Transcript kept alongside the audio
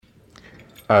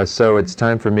So it's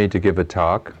time for me to give a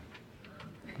talk.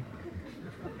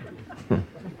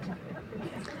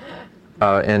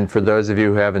 And for those of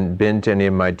you who haven't been to any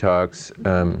of my talks,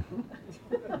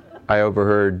 I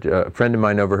overheard, a friend of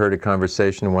mine overheard a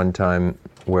conversation one time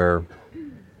where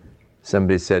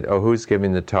somebody said, "Oh, who's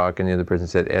giving the talk?" And the other person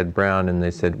said, "Ed Brown." And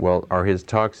they said, "Well, are his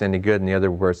talks any good?" And the other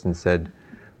person said,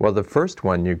 "Well, the first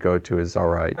one you go to is all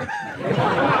right."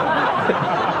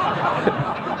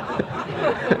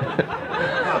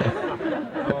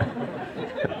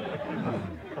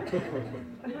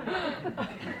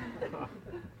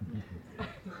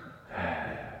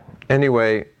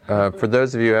 Anyway, for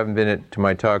those of you who haven't been to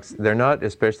my talks, they're not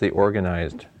especially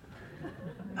organized.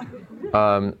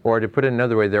 Or to put it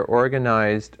another way, they're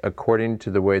organized according to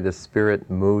the way the Spirit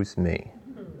moves me.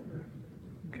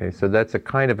 Okay, so that's a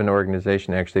kind of an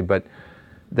organization actually, but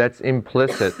that's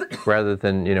implicit rather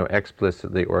than,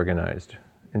 explicitly organized.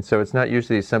 And so it's not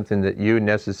usually something that you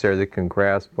necessarily can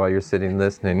grasp while you're sitting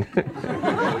listening.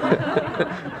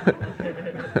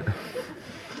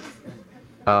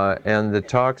 And the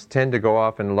talks tend to go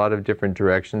off in a lot of different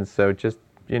directions, so just,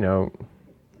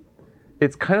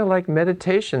 it's kind of like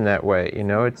meditation that way,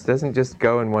 it doesn't just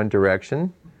go in one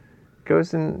direction. It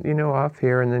goes in, off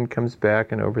here and then comes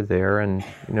back and over there, and,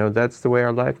 that's the way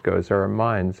our life goes, or our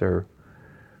minds, or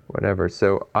whatever.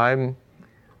 So I'm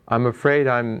afraid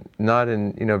I'm not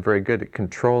very good at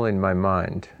controlling my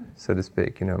mind, so to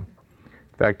speak, In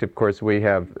fact, of course, we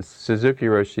have Suzuki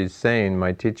Roshi's saying,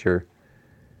 my teacher,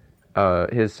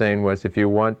 his saying was, if you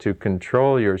want to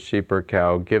control your sheep or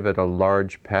cow, give it a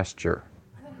large pasture.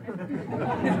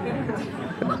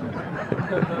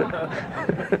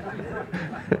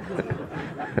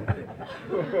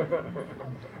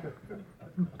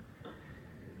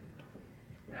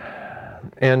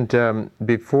 And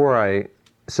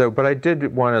but I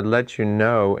did want to let you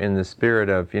know in the spirit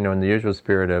of, in the usual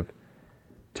spirit of,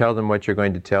 tell them what you're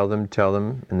going to tell them,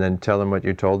 and then tell them what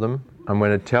you told them. I'm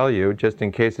going to tell you, just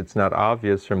in case it's not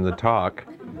obvious from the talk,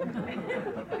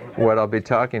 what I'll be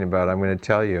talking about. I'm going to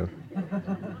tell you.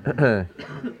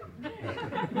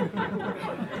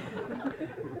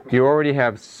 You already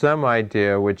have some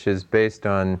idea, which is based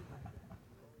on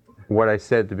what I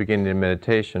said at the beginning of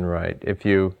meditation, right?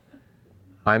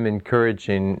 I'm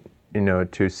encouraging,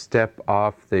 to step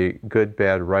off the good,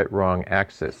 bad, right, wrong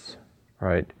axis,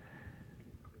 right?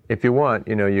 If you want,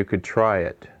 you could try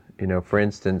it. For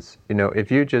instance,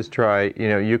 if you just try,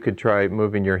 you could try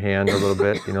moving your hand a little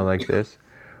bit, like this.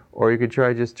 Or you could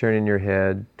try just turning your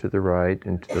head to the right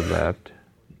and to the left.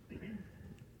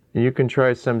 And you can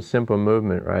try some simple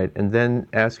movement, right? And then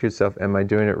ask yourself, am I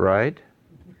doing it right?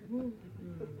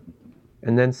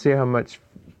 And then see how much,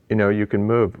 you can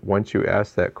move once you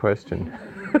ask that question.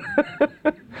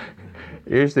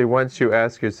 Usually once you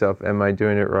ask yourself, am I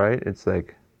doing it right? It's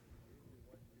like,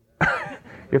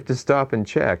 you have to stop and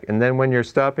check. And then when you're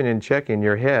stopping and checking,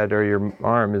 your head or your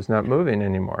arm is not moving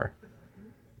anymore.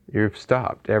 You've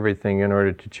stopped everything in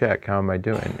order to check, how am I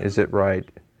doing? Is it right?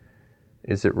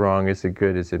 Is it wrong? Is it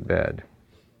good? Is it bad?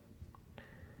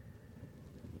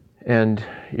 And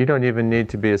you don't even need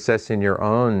to be assessing your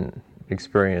own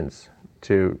experience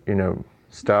to,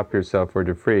 stop yourself or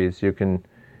to freeze. You can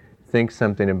think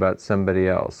something about somebody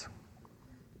else,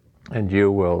 and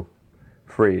you will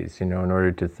freeze, in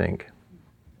order to think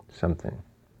something.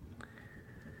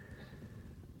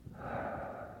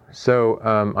 So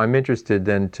I'm interested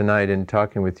then tonight in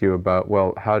talking with you about,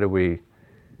 well, how do we,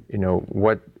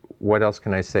 what else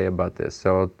can I say about this?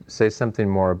 So I'll say something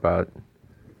more about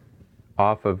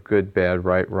off of good, bad,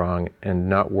 right, wrong, and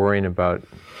not worrying about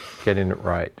getting it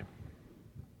right.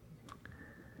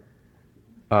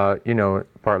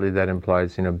 Partly that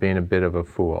implies, being a bit of a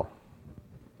fool.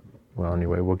 Well,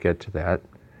 anyway, we'll get to that.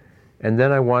 And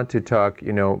then I want to talk,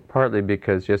 partly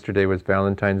because yesterday was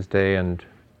Valentine's Day, and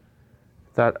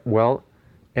thought, well,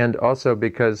 and also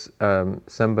because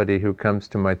somebody who comes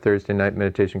to my Thursday night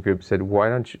meditation group said, why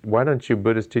don't you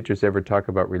Buddhist teachers ever talk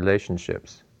about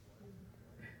relationships?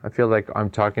 I feel like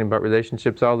I'm talking about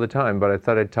relationships all the time, but I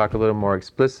thought I'd talk a little more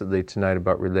explicitly tonight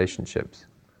about relationships,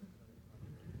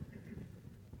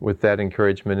 with that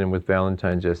encouragement and with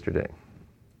Valentine's yesterday.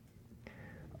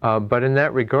 But in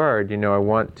that regard, I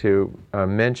want to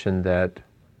mention that,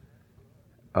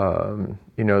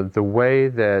 the way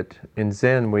that in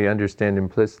Zen we understand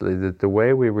implicitly that the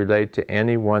way we relate to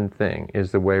any one thing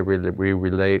is the way we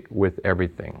relate with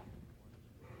everything.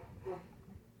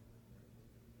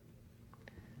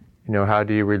 How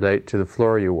do you relate to the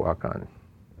floor you walk on?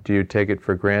 Do you take it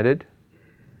for granted?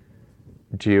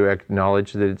 Do you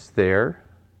acknowledge that it's there?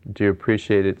 Do you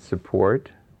appreciate its support?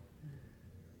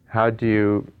 How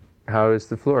do how is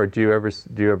the floor? Do you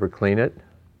ever clean it?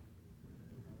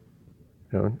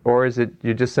 Or is it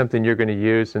just something you're going to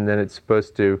use, and then you're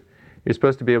supposed to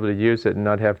be able to use it and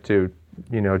not have to,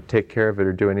 take care of it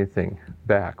or do anything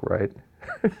back, right?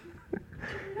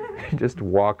 You just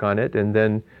walk on it, and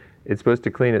then it's supposed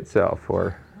to clean itself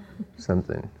or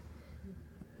something.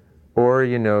 Or,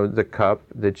 the cup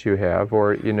that you have,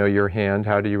 or, your hand,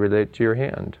 how do you relate to your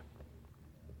hand?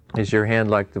 Is your hand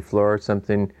like the floor,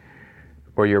 something,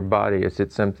 or your body, is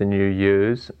it something you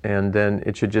use, and then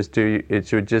it should just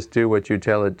do what you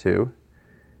tell it to,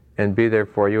 and be there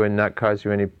for you and not cause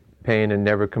you any pain and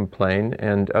never complain,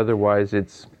 and otherwise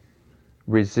it's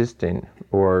resisting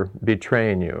or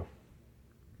betraying you.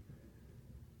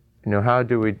 How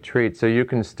do we treat? So you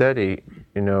can study,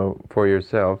 for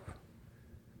yourself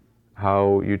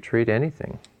how you treat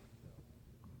anything.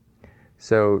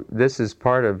 So this is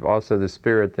part of also the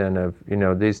spirit then of,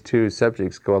 these two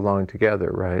subjects go along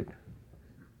together, right?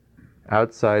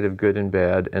 Outside of good and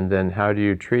bad, and then how do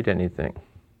you treat anything?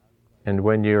 And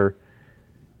when you're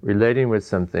relating with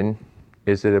something,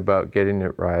 is it about getting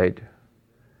it right?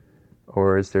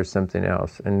 Or is there something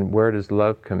else? And where does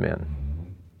love come in?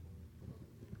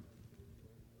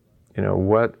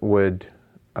 What would,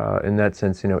 in that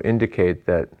sense, indicate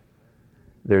that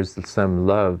there's some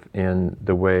love in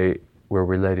the way we're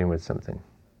relating with something.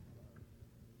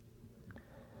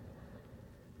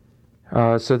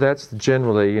 So that's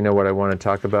generally, what I want to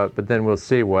talk about, but then we'll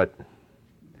see what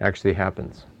actually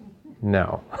happens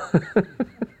now.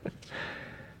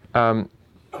 But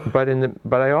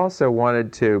I also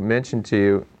wanted to mention to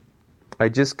you, I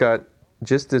just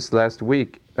this last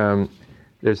week,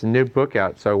 there's a new book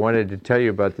out, so I wanted to tell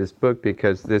you about this book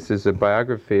because this is a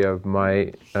biography of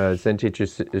my Zen teacher,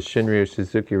 Shinryu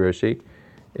Suzuki Roshi.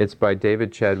 It's by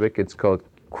David Chadwick. It's called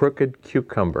Crooked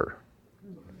Cucumber.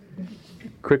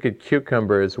 Crooked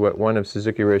Cucumber is what one of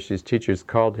Suzuki Roshi's teachers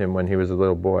called him when he was a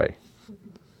little boy.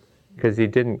 Because he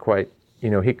didn't quite,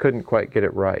 he couldn't quite get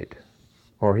it right.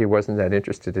 Or he wasn't that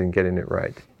interested in getting it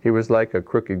right. He was like a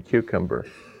crooked cucumber.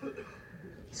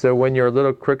 So when you're a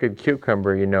little crooked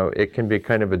cucumber, it can be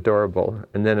kind of adorable.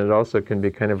 And then it also can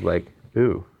be kind of like,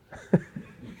 ooh,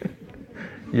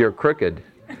 you're crooked.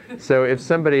 So if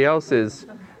somebody else is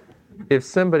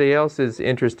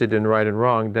interested in right and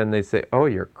wrong, then they say, oh,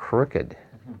 you're crooked.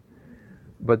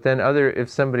 But then if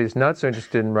somebody's not so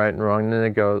interested in right and wrong, then they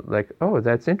go like, oh,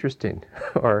 that's interesting.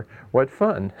 Or what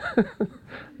fun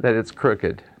that it's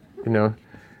crooked.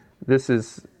 This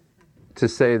is to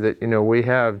say that, we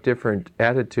have different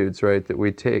attitudes, right, that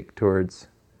we take towards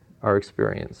our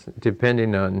experience,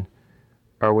 depending on,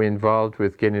 are we involved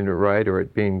with getting it right or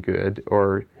it being good,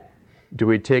 or do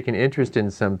we take an interest in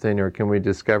something, or can we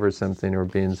discover something or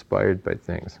be inspired by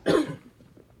things?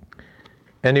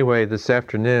 Anyway, this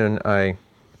afternoon, I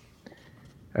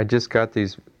just got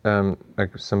these,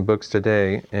 some books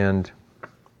today, and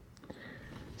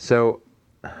so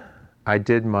I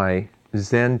did my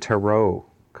Zen Tarot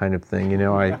kind of thing,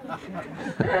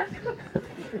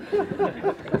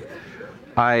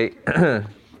 I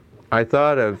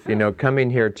thought of, coming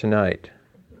here tonight.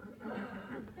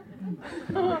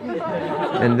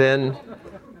 And then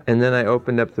I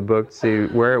opened up the book to see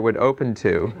where it would open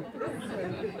to,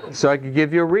 so I could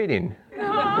give you a reading.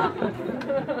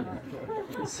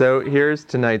 So here's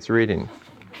tonight's reading.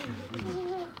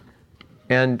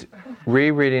 And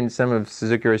rereading some of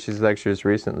Suzuki Roshi's lectures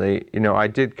recently, I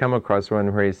did come across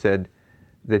one where he said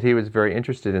that he was very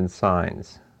interested in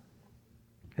signs.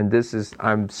 And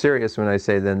I'm serious when I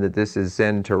say then that this is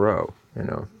Zen Tarot,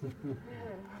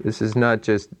 This is not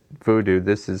just voodoo,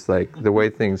 this is like the way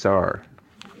things are.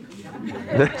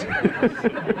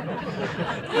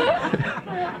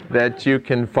 That you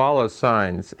can follow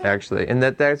signs, actually. And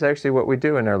that's actually what we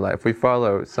do in our life. We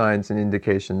follow signs and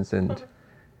indications and,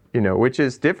 which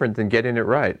is different than getting it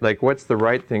right. Like, what's the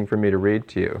right thing for me to read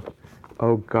to you?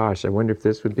 Oh gosh, I wonder if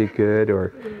this would be good,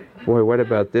 or boy, what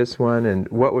about this one? And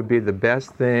what would be the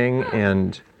best thing?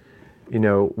 And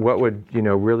what would,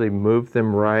 really move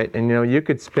them right? And, you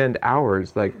could spend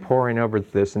hours, like, poring over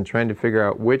this and trying to figure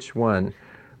out which one.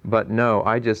 But no,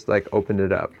 I just, opened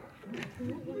it up.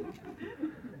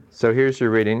 So here's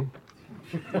your reading.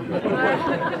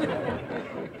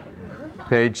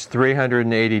 Page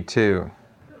 382.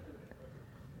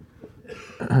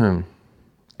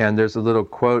 And there's a little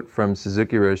quote from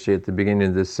Suzuki Roshi at the beginning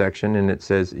of this section, and it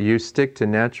says, "You stick to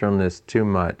naturalness too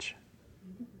much.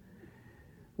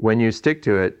 When you stick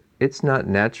to it, it's not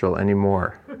natural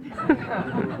anymore."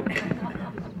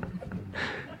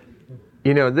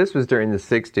 This was during the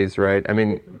 60s, right? I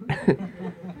mean,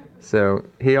 so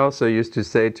he also used to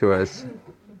say to us,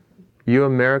 you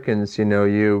Americans,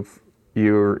 you've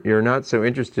you're not so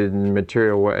interested in the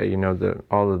material way,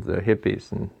 all of the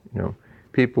hippies and,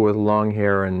 people with long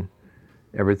hair and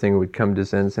everything would come to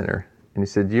Zen Center. And he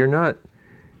said,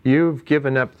 you've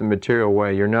given up the material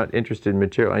way, you're not interested in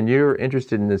material, and you're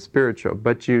interested in the spiritual,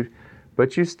 but you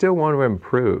still want to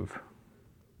improve.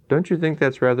 Don't you think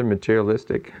that's rather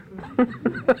materialistic?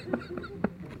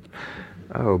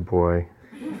 Oh boy.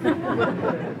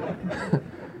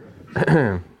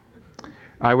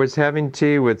 I was having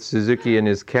tea with Suzuki in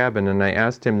his cabin, and I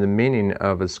asked him the meaning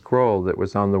of a scroll that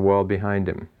was on the wall behind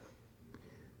him.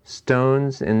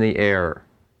 Stones in the air.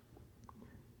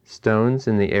 Stones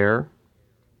in the air?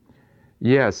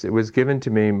 Yes, it was given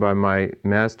to me by my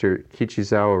master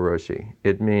Kichizawa Roshi.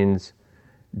 It means,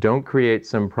 don't create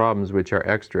some problems which are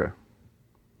extra,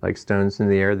 like stones in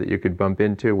the air that you could bump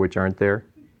into which aren't there.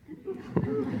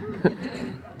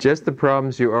 Just the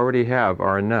problems you already have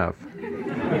are enough.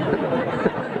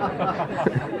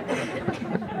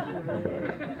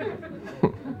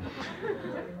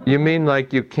 You mean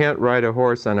like you can't ride a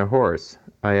horse on a horse?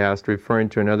 I asked, referring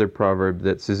to another proverb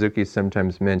that Suzuki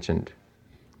sometimes mentioned,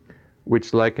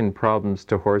 which likened problems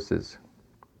to horses.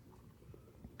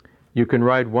 You can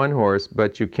ride one horse,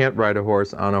 but you can't ride a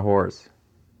horse on a horse.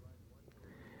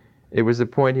 It was a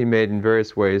point he made in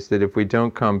various ways that if we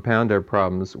don't compound our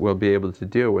problems, we'll be able to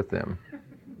deal with them.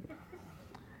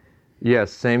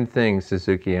 Yes, same thing,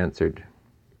 Suzuki answered.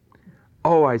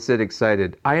 Oh, I said,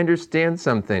 excited, I understand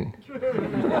something.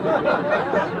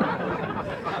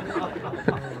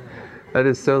 That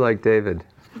is so like David.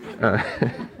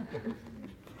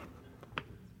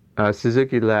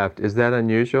 Suzuki laughed. Is that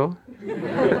unusual?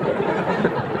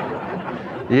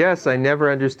 Yes, I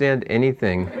never understand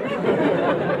anything.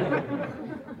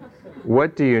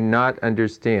 What do you not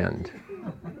understand?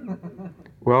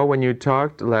 Well, when you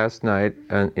talked last night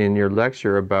in your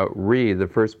lecture about the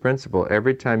first principle,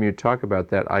 every time you talk about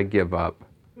that, I give up.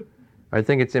 I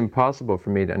think it's impossible for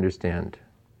me to understand.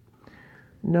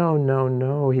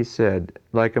 No, he said,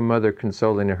 like a mother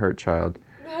consoling a hurt child.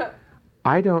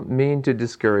 I don't mean to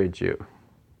discourage you.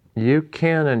 You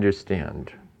can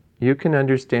understand. You can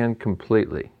understand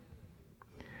completely.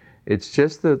 It's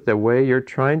just that the way you're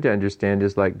trying to understand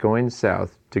is like going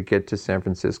south to get to San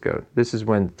Francisco. This is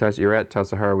when you're at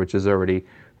Tassajara, which is already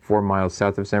 4 miles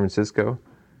south of San Francisco.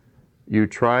 You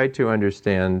try to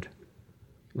understand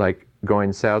like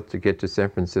going south to get to San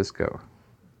Francisco.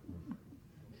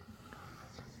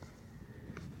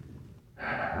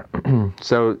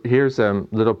 So here's a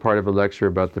little part of a lecture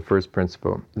about the first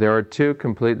principle. There are two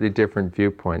completely different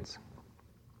viewpoints.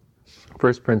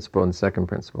 First principle and second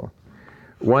principle.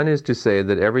 One is to say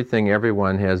that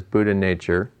everyone has Buddha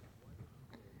nature.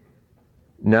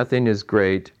 Nothing is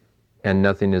great and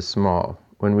nothing is small.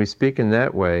 When we speak in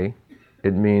that way,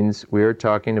 it means we are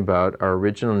talking about our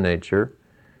original nature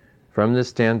from the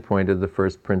standpoint of the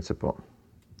first principle.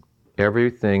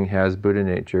 Everything has Buddha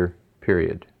nature,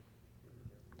 period.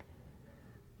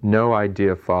 No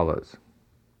idea follows.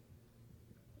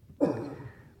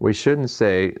 We shouldn't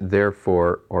say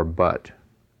therefore or but.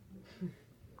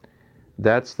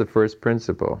 That's the first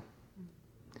principle.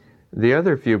 The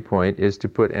other viewpoint is to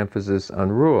put emphasis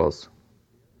on rules,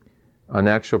 on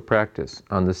actual practice,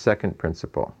 on the second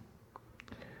principle.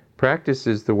 Practice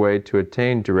is the way to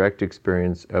attain direct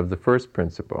experience of the first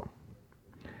principle.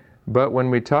 But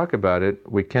when we talk about it,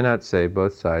 we cannot say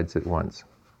both sides at once.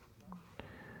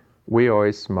 We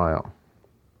always smile.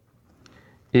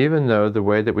 Even though the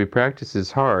way that we practice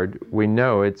is hard, we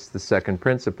know it's the second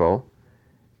principle.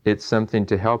 It's something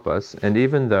to help us, and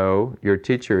even though your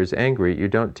teacher is angry, you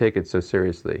don't take it so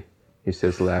seriously, he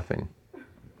says, laughing.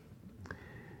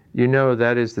 You know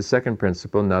that is the second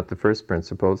principle, not the first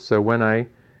principle, so when I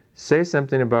say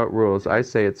something about rules, I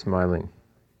say it smiling.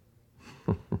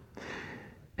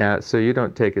 So you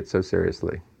don't take it so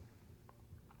seriously.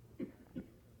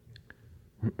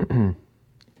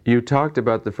 You talked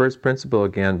about the first principle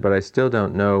again, but I still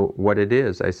don't know what it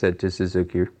is, I said to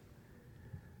Suzuki.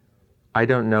 I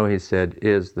don't know, he said,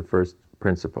 is the first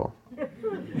principle.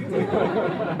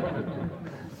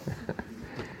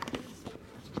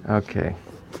 Okay.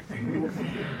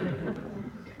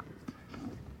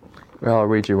 Well, I'll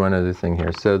read you one other thing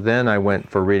here. So then I went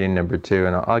for reading number 2,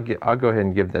 and I'll go ahead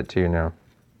and give that to you now.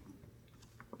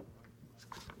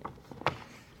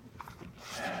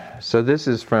 So this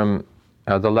is from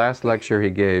the last lecture he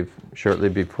gave shortly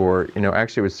before,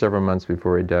 actually it was several months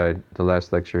before he died, the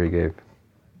last lecture he gave.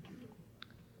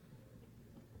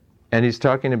 And he's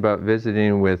talking about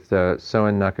visiting with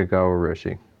Soen Nakagawa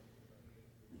Roshi.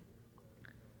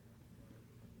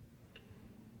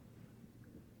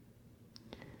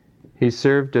 He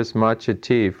served us matcha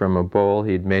tea from a bowl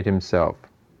he'd made himself.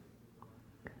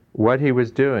 What he was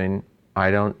doing,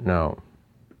 I don't know.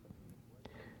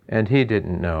 And he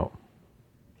didn't know.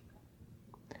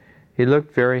 He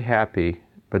looked very happy,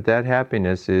 but that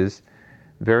happiness is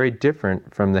very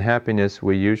different from the happiness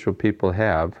we usual people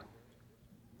have.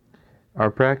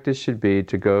 Our practice should be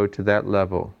to go to that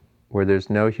level where there's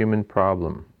no human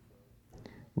problem,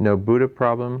 no Buddha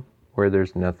problem where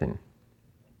there's nothing.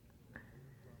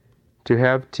 To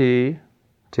have tea,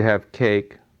 to have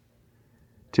cake,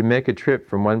 to make a trip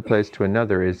from one place to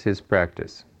another is his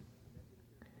practice.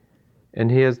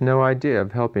 And he has no idea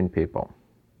of helping people.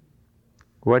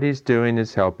 What he's doing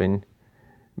is helping,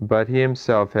 but he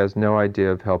himself has no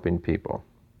idea of helping people.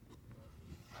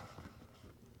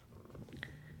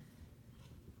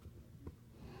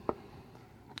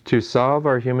 To solve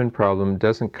our human problem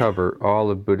doesn't cover all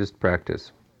of Buddhist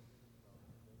practice.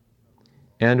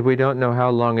 And we don't know how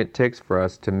long it takes for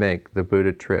us to make the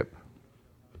Buddha trip.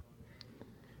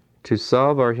 To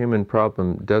solve our human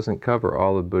problem doesn't cover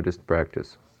all of Buddhist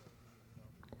practice.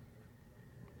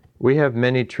 We have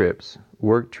many trips,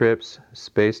 work trips,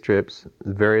 space trips,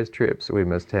 various trips we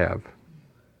must have.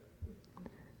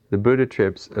 The Buddha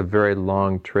trip's a very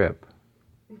long trip.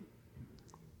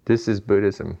 This is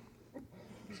Buddhism.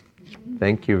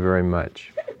 Thank you very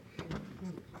much.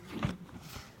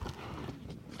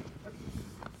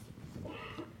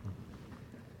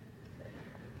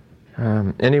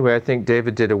 Anyway, I think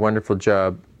David did a wonderful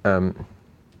job.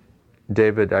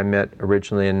 David I met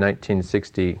originally in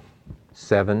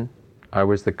 1967. I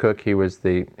was the cook, he was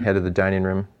the head of the dining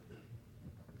room.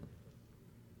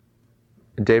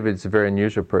 David's a very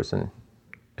unusual person.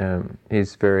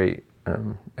 He's very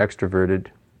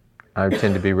extroverted. I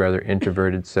tend to be rather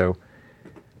introverted, so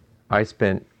I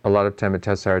spent a lot of time at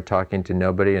Tassajara talking to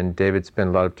nobody, and David spent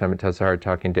a lot of time at Tassajara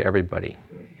talking to everybody.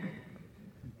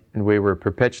 And we were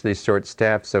perpetually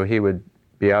short-staffed, so he would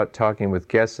be out talking with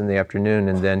guests in the afternoon,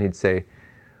 and then he'd say,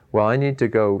 well, I need to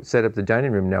go set up the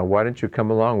dining room now. Why don't you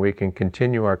come along? We can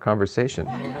continue our conversation.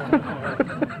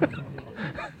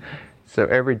 So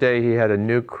every day he had a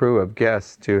new crew of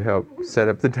guests to help set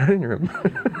up the dining room.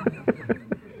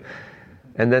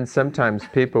 And then sometimes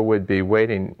people would be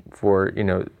waiting for,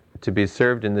 to be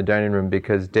served in the dining room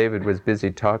because David was busy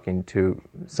talking to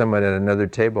someone at another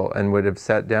table and would have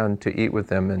sat down to eat with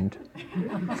them and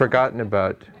forgotten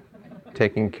about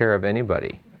taking care of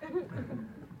anybody.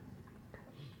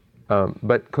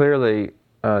 But clearly,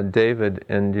 David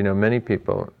and many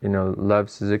people love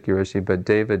Suzuki Roshi, but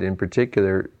David in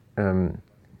particular,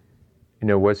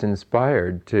 was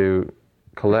inspired to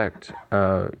collect,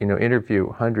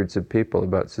 interview hundreds of people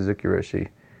about Suzuki Roshi,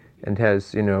 and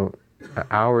has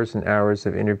hours and hours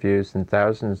of interviews and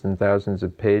thousands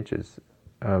of pages,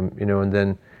 and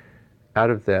then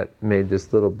out of that made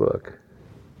this little book.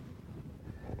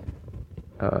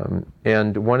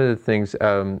 And one of the things,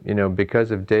 because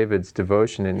of David's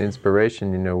devotion and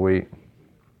inspiration,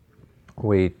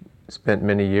 we spent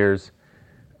many years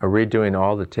redoing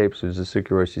all the tapes of Suzuki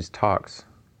Roshi's talks,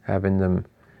 having them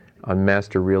on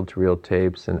master reel-to-reel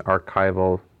tapes and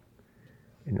archival,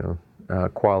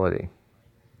 quality.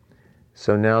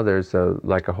 So now there's a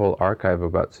whole archive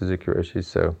about Suzuki Roshi.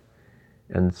 So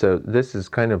this is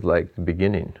kind of like the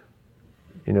beginning.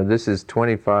 This is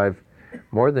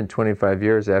more than 25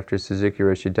 years after Suzuki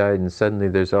Roshi died, and suddenly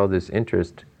there's all this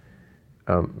interest,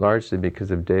 largely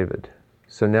because of David.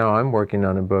 So now I'm working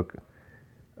on a book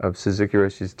of Suzuki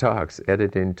Roshi's talks,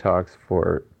 editing talks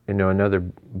for another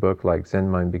book like Zen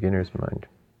Mind, Beginner's Mind.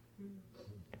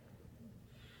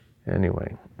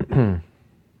 Anyway.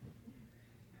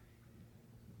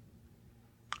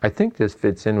 I think this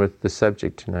fits in with the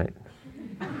subject tonight.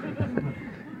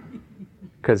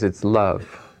 Because it's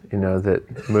love, that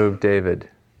moved David.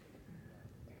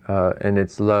 And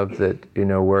it's love that,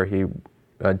 where he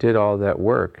did all that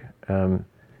work.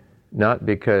 Not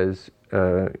because,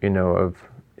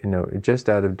 just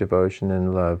out of devotion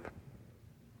and love.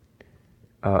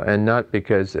 And not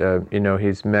because,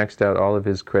 he's maxed out all of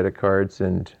his credit cards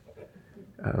and,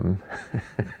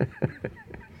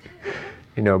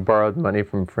 borrowed money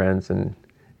from friends and,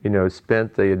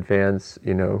 spent the advance,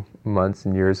 months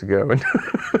and years ago.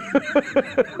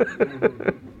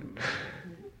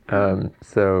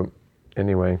 So,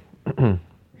 anyway.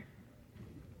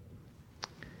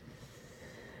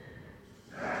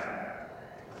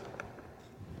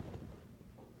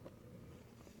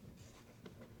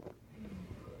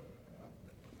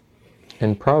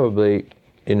 And probably,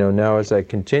 now as I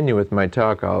continue with my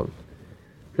talk, I'll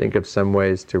think of some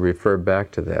ways to refer back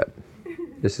to that.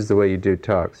 This is the way you do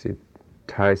talks. You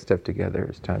tie stuff together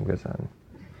as time goes on.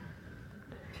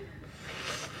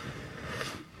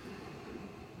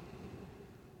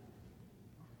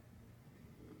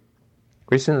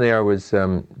 Recently I was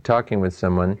talking with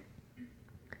someone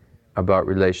about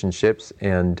relationships,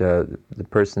 and the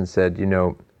person said,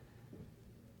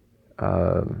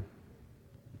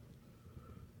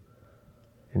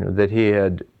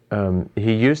 that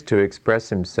he used to express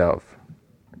himself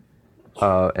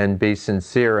and be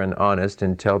sincere and honest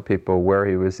and tell people where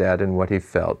he was at and what he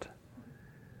felt.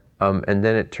 And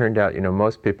then it turned out,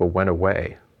 most people went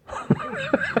away.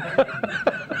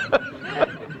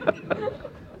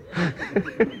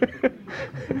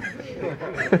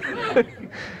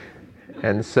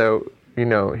 And so,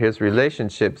 his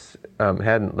relationships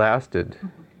hadn't lasted,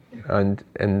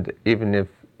 and even if,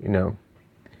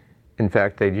 in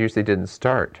fact, they usually didn't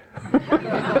start.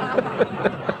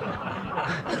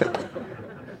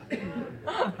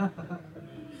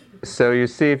 So you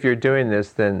see, if you're doing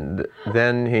this, then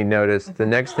he noticed the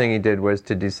next thing he did was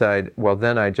to decide, well,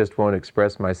 then I just won't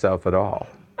express myself at all.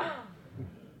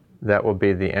 That will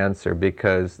be the answer,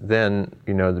 because then,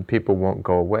 the people won't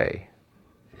go away.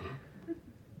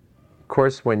 Of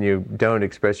course, when you don't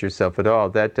express yourself at all,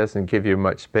 that doesn't give you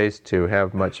much space to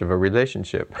have much of a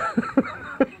relationship.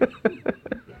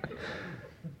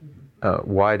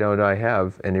 Why don't I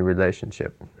have any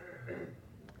relationship?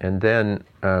 And then,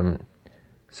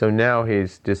 so now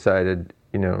he's decided,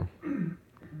 when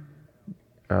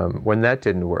that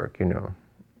didn't work,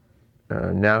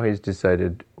 now he's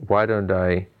decided, why don't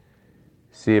I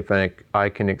see if I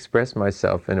can express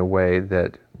myself in a way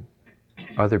that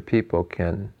other people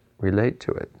can relate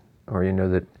to it, or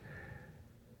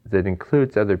that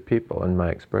includes other people in my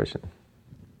expression.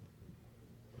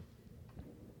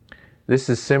 This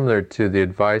is similar to the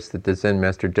advice that the Zen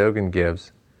Master Dogen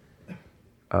gives,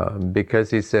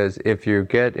 because he says, if you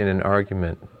get in an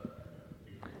argument,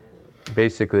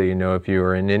 basically, if you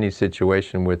are in any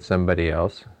situation with somebody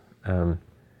else,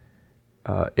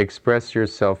 express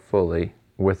yourself fully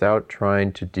without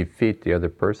trying to defeat the other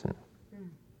person.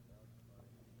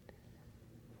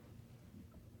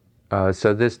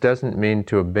 So this doesn't mean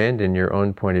to abandon your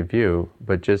own point of view,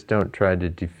 but just don't try to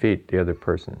defeat the other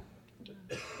person.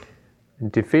 And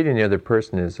defeating the other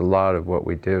person is a lot of what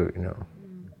we do,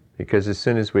 because as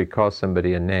soon as we call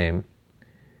somebody a name,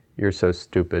 you're so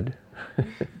stupid.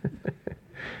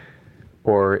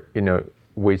 Or,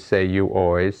 we say you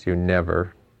always, you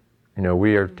never.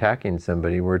 We are attacking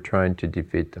somebody, we're trying to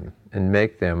defeat them and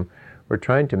we're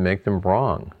trying to make them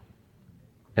wrong.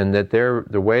 And that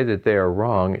the way that they are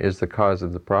wrong is the cause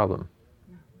of the problem.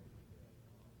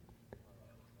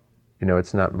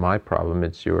 It's not my problem,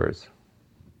 it's yours.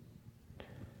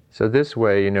 So this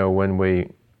way, when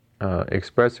we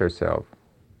express ourselves,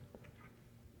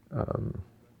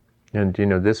 and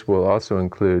this will also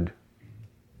include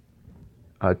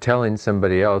telling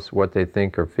somebody else what they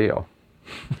think or feel.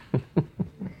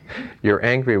 You're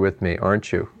angry with me,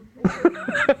 aren't you?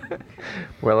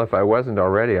 Well, if I wasn't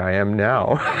already, I am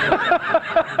now.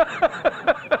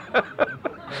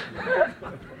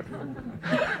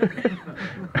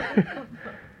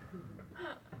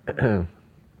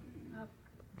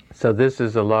 So this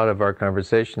is a lot of our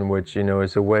conversation, which,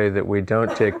 is a way that we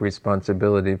don't take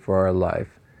responsibility for our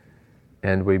life,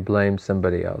 and we blame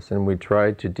somebody else, and we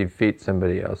try to defeat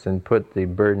somebody else and put the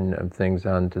burden of things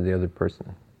onto the other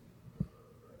person.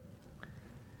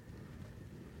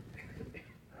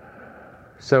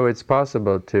 So it's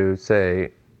possible to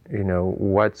say,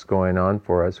 what's going on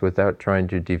for us without trying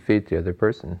to defeat the other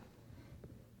person.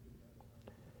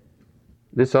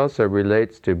 This also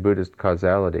relates to Buddhist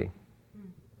causality.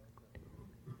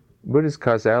 Buddhist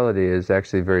causality is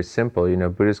actually very simple.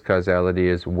 Buddhist causality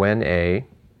is when A,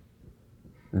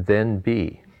 then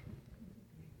B.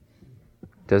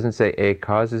 It doesn't say A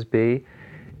causes B,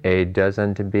 A does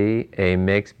unto B, A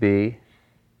makes B,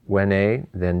 when A,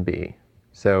 then B.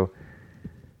 So,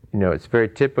 it's very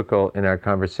typical in our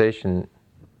conversation,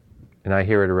 and I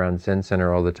hear it around Zen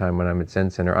Center all the time when I'm at Zen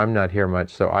Center. I'm not here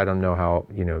much, so I don't know how,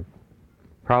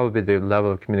 probably the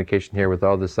level of communication here with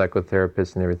all the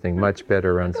psychotherapists and everything, much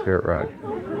better around Spirit Rock.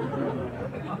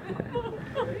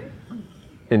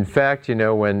 In fact,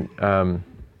 when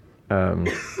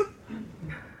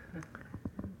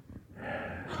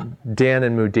Dan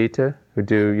and Mudita, who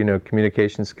do,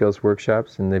 communication skills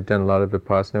workshops, and they've done a lot of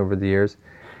Vipassana over the years.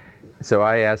 So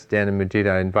I asked Dan and Mudita,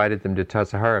 I invited them to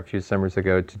Tassajara a few summers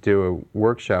ago to do a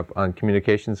workshop on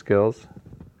communication skills.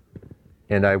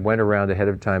 And I went around ahead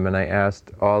of time and I asked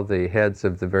all the heads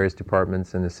of the various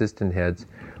departments and assistant heads,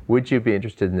 would you be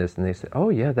interested in this? And they said, oh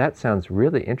yeah, that sounds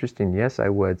really interesting. Yes, I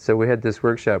would. So we had this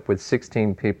workshop with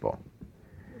 16 people.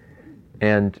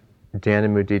 And Dan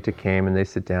and Mudita came and they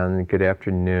sit down and good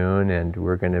afternoon, and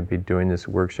we're going to be doing this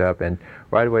workshop. And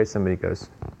right away somebody goes,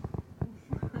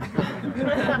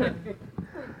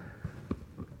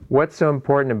 What's so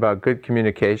important about good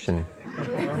communication?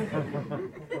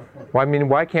 Well, I mean,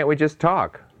 why can't we just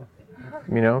talk?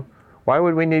 You know, why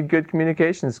would we need good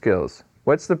communication skills?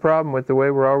 What's the problem with the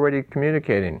way we're already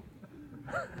communicating?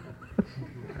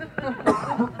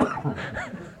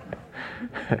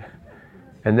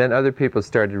 And then other people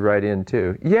started right in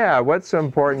too. Yeah, what's so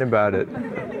important about it?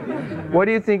 What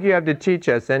do you think you have to teach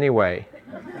us anyway?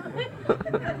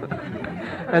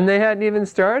 And they hadn't even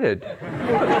started.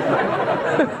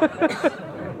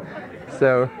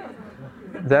 So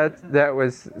that's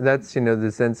the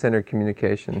Zen Center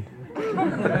communication.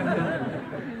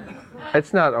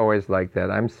 It's not always like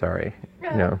that. I'm sorry.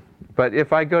 No. But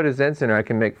if I go to Zen Center, I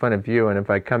can make fun of you, and if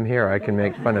I come here, I can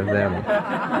make fun of them.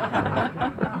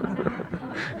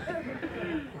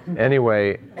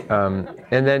 Anyway, and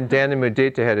then Dan and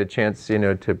Mudita had a chance,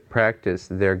 to practice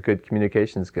their good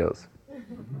communication skills.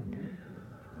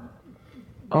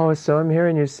 Oh, so I'm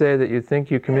hearing you say that you think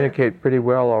you communicate pretty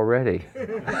well already.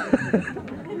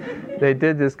 They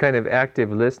did this kind of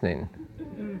active listening.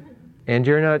 And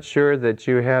you're not sure that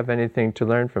you have anything to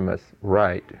learn from us?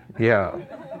 Right, yeah.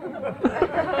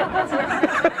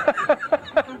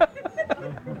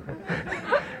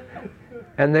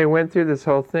 And they went through this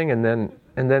whole thing, and then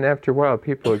after a while,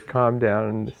 people would calm down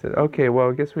and said, okay, well,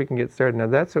 I guess we can get started. Now,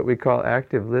 that's what we call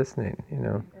active listening,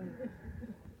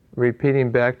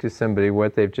 Repeating back to somebody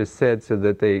what they've just said so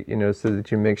that they, so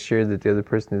that you make sure that the other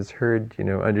person has heard,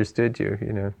 understood you,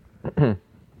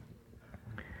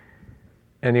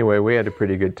 Anyway, we had a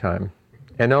pretty good time.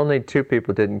 And only 2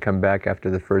 people didn't come back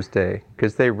after the first day,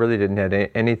 because they really didn't have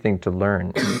anything to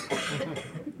learn.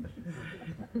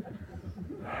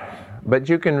 But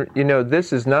you can,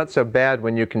 this is not so bad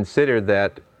when you consider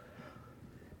that,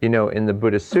 in the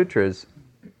Buddhist sutras,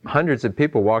 hundreds of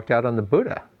people walked out on the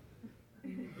Buddha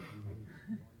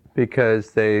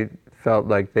because they felt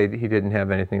like he didn't have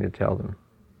anything to tell them.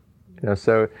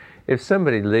 So if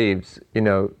somebody leaves,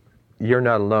 you're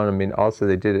not alone. I mean, also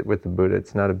they did it with the Buddha.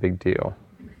 It's not a big deal.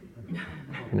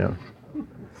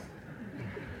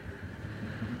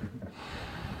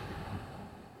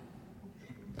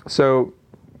 So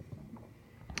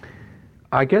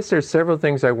I guess there's several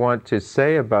things I want to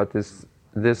say about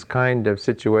this kind of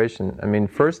situation. I mean,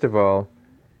 first of all,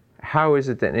 how is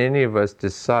it that any of us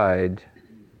decide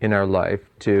in our life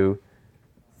to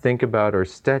think about or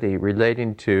study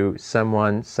relating to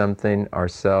someone, something,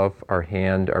 ourself, our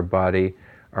hand, our body,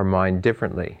 our mind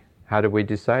differently? How do we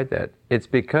decide that? It's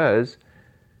because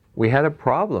we had a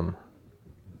problem.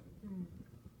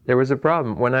 There was a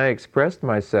problem. When I expressed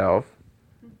myself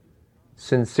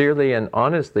sincerely and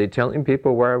honestly, telling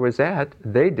people where I was at,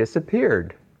 they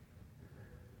disappeared.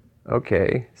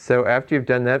 Okay, so after you've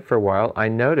done that for a while, I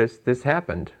noticed this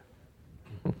happened.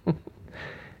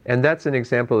 And that's an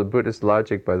example of Buddhist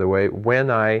logic, by the way.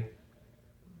 When I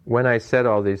said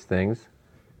all these things,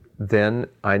 then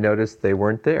I noticed they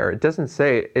weren't there. It doesn't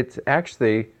say, it's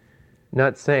actually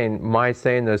not saying my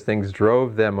saying those things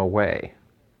drove them away.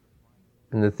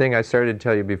 And the thing I started to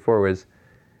tell you before was,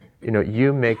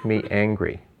 you make me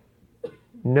angry.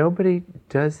 Nobody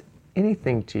does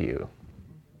anything to you.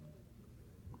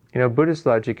 Buddhist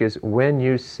logic is when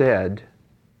you said,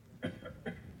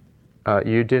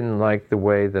 you didn't like the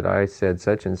way that I said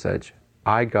such and such,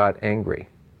 I got angry.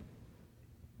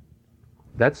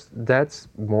 That's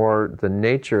more the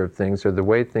nature of things or the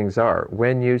way things are.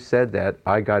 When you said that,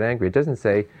 I got angry. It doesn't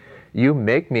say, you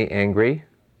make me angry.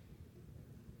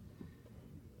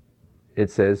 It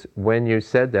says, when you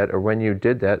said that or when you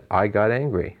did that, I got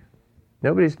angry.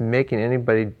 Nobody's making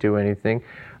anybody do anything.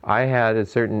 I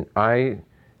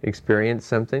experienced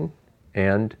something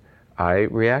and I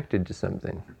reacted to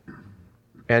something.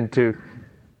 And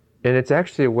it's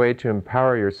actually a way to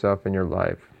empower yourself in your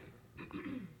life.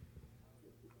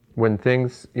 When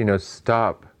things,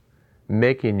 stop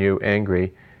making you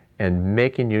angry and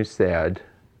making you sad,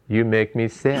 you make me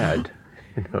sad.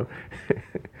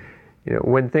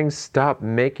 When things stop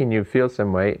making you feel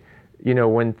some way,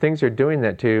 when things are doing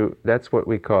that to you, that's what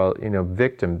we call,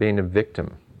 victim, being a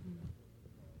victim.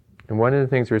 And one of the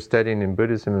things we're studying in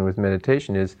Buddhism and with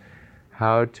meditation is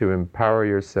how to empower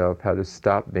yourself, how to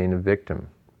stop being a victim.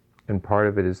 And part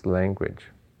of it is language.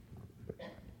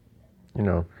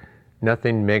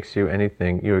 Nothing makes you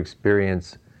anything. You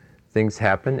experience, things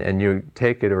happen, and you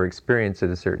take it or experience it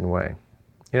a certain way.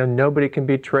 Nobody can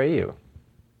betray you.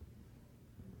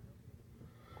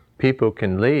 People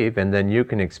can leave, and then you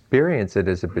can experience it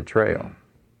as a betrayal.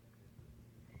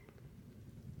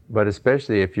 But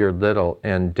especially if you're little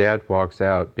and Dad walks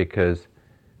out because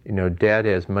Dad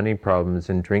has money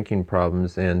problems and drinking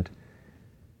problems, and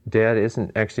Dad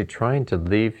isn't actually trying to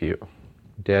leave you.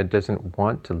 Dad doesn't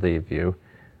want to leave you,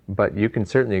 but you can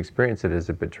certainly experience it as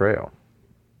a betrayal.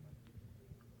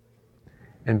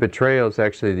 And betrayal is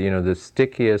actually, the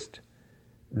stickiest.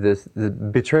 The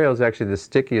betrayal is actually the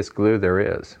stickiest glue there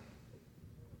is.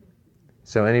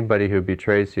 So anybody who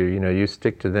betrays you, you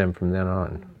stick to them from then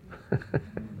on.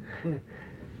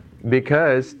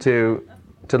 Because to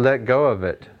let go of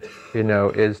it,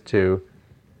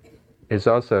 is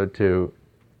also to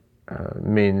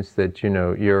means that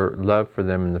your love for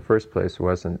them in the first place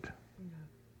wasn't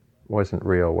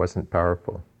real, wasn't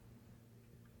powerful.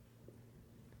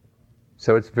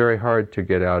 So it's very hard to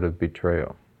get out of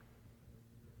betrayal.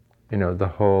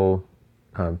 The whole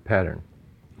pattern.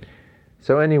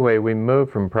 So anyway, we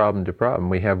move from problem to problem.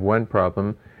 We have one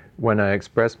problem. When I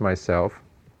express myself,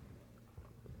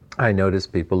 I notice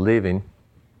people leaving,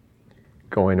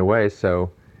 going away,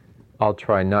 so I'll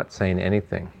try not saying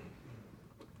anything.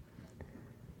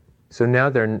 So now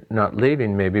they're not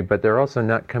leaving maybe, but they're also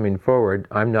not coming forward.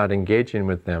 I'm not engaging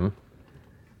with them.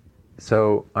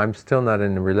 So I'm still not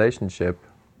in a relationship.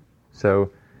 So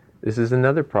this is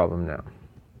another problem now.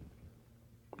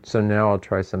 So now I'll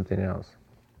try something else.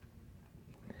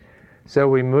 So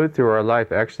we move through our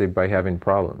life actually by having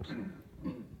problems.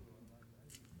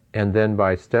 And then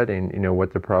by studying,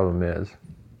 what the problem is.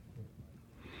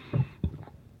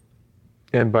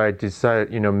 And by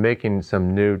making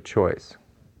some new choice.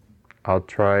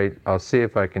 I'll see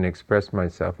if I can express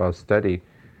myself. I'll study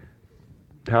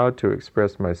how to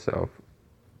express myself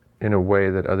in a way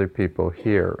that other people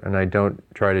hear. And I don't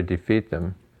try to defeat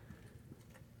them.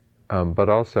 But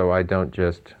also I don't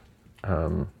just,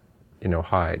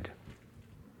 hide.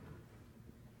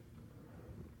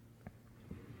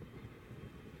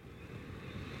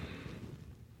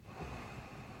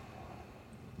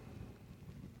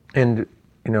 And,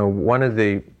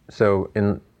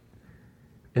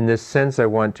 in this sense I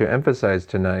want to emphasize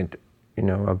tonight,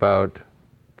 about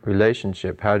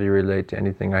relationship. How do you relate to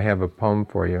anything? I have a poem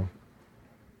for you.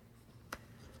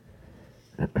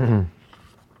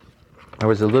 I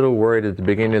was a little worried at the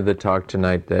beginning of the talk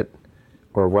tonight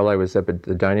or while I was up at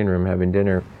the dining room having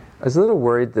dinner, I was a little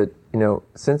worried that,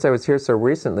 since I was here so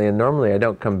recently, and normally I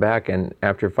don't come back and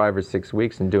after 5 or 6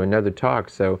 weeks and do another talk,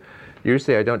 so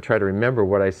usually I don't try to remember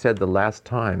what I said the last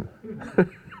time.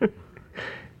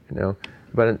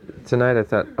 But tonight I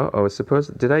thought,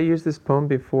 did I use this poem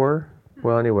before?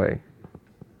 Well, anyway.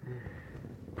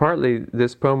 Partly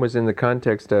this poem was in the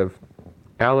context of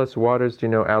Alice Waters. Do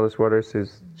you know Alice Waters,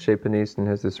 who's Japanese and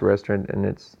has this restaurant?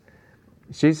 And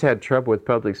she's had trouble with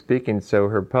public speaking, so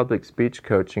her public speech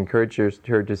coach encourages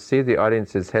her to see the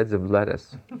audience as heads of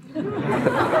lettuce.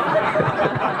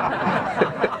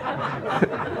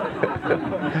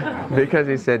 Because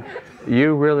he said,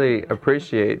 you really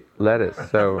appreciate lettuce,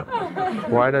 so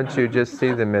why don't you just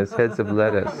see them as heads of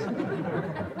lettuce?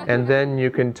 And then you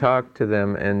can talk to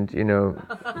them and,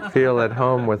 feel at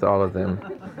home with all of them.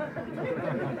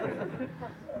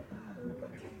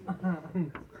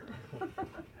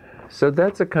 So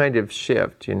that's a kind of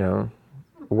shift,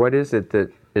 What is it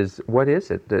that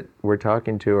we're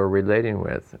talking to or relating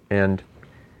with? And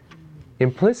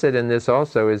implicit in this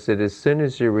also is that as soon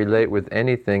as you relate with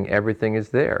anything, everything is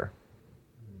there.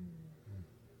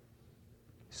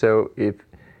 So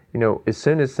as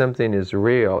soon as something is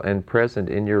real and present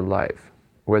in your life,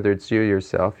 whether it's you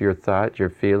yourself, your thought, your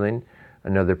feeling,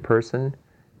 another person,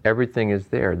 everything is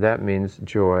there. That means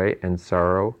joy and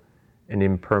sorrow and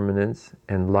impermanence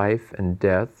and life and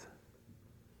death.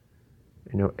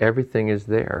 Everything is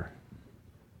there.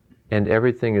 And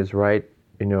everything is right,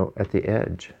 at the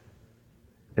edge.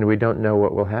 And we don't know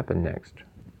what will happen next.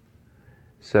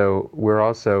 So we're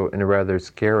also in a rather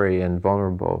scary and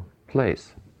vulnerable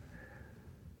place.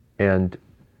 And,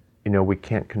 we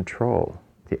can't control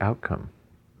the outcome.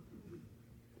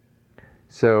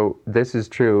 So this is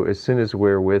true as soon as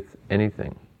we're with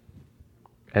anything.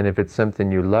 And if it's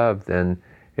something you love, then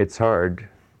it's hard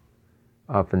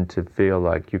often to feel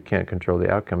like you can't control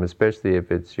the outcome, especially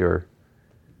if it's your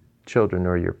children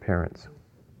or your parents.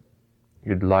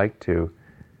 You'd like to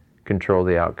control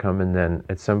the outcome, and then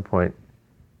at some point,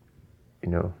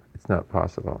 it's not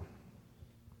possible.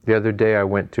 The other day I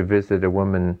went to visit a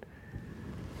woman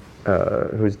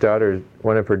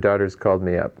one of her daughters called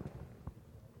me up.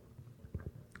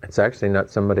 It's actually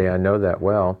not somebody I know that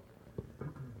well,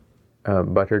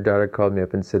 but her daughter called me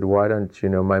up and said, why don't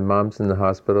my mom's in the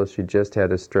hospital, she just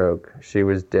had a stroke. She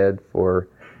was dead for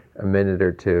a minute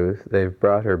or two. They've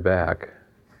brought her back.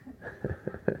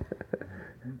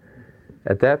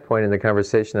 At that point in the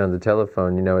conversation on the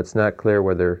telephone, it's not clear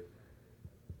whether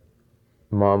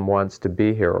mom wants to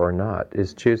be here or not,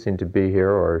 is choosing to be here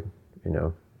or,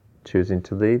 choosing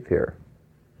to leave here.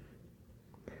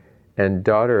 And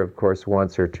daughter, of course,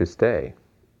 wants her to stay,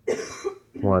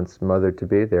 wants mother to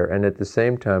be there, and at the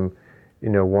same time,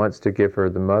 wants to give her,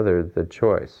 the mother, the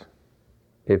choice.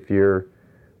 If you're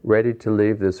ready to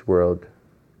leave this world,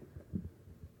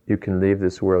 you can leave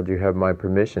this world, you have my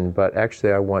permission, but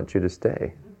actually I want you to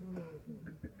stay.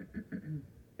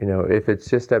 If it's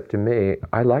just up to me,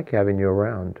 I like having you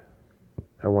around.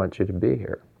 I want you to be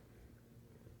here.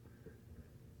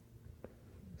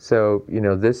 So,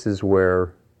 this is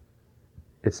where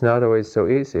it's not always so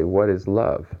easy. What is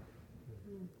love?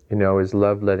 Is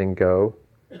love letting go?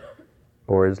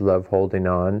 Or is love holding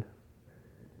on?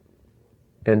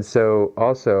 And so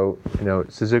also,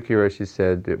 Suzuki Roshi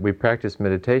said that we practice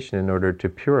meditation in order to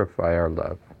purify our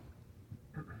love.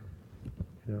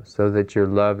 So that your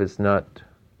love is not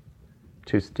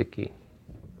too sticky.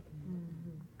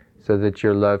 So that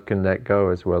your love can let go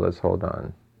as well as hold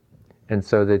on. And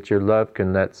so that your love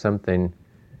can let something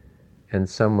and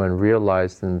someone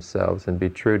realize themselves and be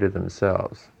true to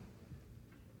themselves.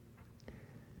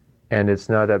 And it's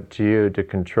not up to you to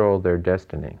control their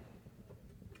destiny.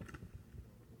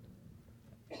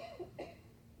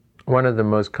 One of the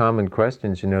most common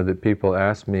questions, that people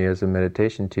ask me as a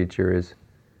meditation teacher is,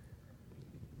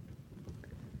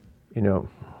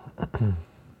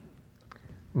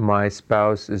 my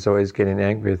spouse is always getting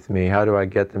angry with me. How do I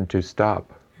get them to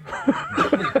stop?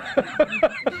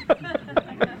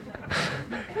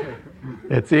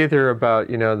 It's either about,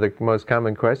 the most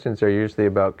common questions are usually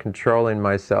about controlling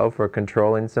myself or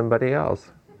controlling somebody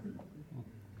else.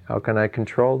 How can I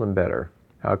control them better?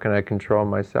 How can I control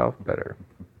myself better?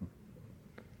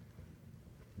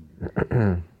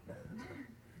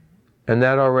 And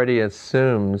that already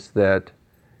assumes that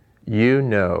you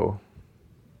know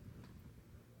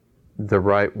the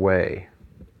right way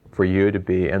for you to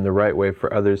be and the right way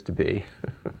for others to be.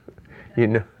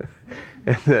 And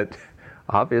that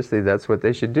obviously that's what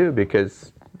they should do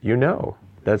because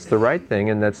that's the right thing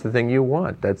and that's the thing you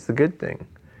want. That's the good thing.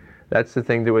 That's the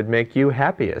thing that would make you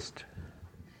happiest.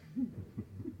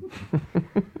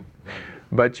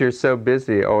 But you're so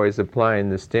busy always applying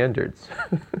the standards.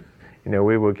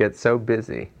 We will get so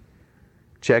busy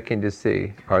checking to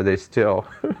see, are they still,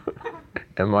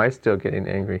 am I still getting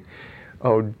angry?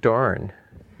 Oh, darn.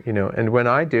 And when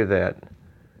I do that,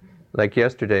 like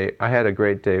yesterday, I had a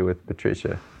great day with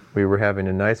Patricia. We were having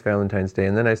a nice Valentine's Day,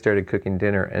 and then I started cooking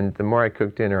dinner, and the more I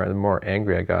cooked dinner, the more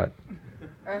angry I got.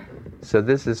 So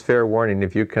this is fair warning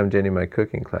if you come to any of my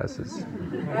cooking classes.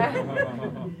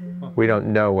 We don't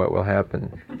know what will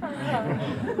happen.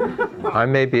 I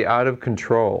may be out of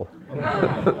control.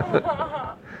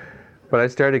 But I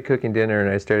started cooking dinner and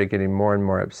I started getting more and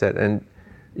more upset. And,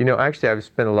 actually I've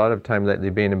spent a lot of time lately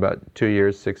being about 2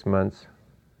 years, 6 months.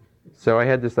 So I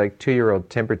had this 2-year-old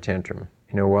temper tantrum,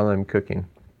 while I'm cooking.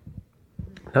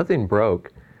 Nothing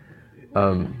broke,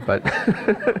 but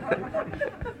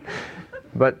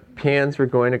but pans were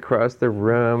going across the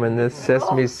room and the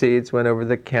sesame seeds went over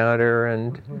the counter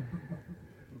and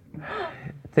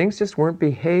things just weren't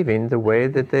behaving the way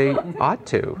that they ought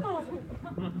to.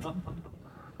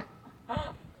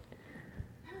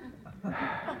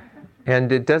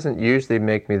 And it doesn't usually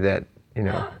make me that,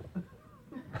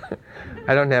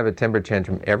 I don't have a temper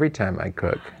tantrum every time I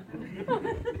cook.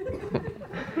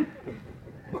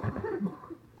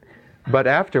 But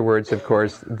afterwards, of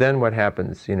course, then what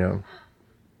happens,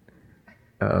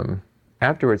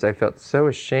 afterwards I felt so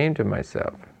ashamed of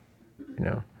myself,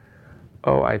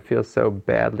 Oh, I feel so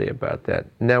badly about that.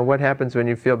 Now what happens when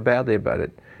you feel badly about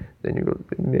it? Then you go,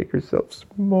 make yourself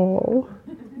small.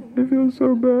 I feel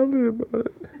so badly about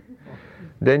it.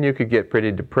 Then you could get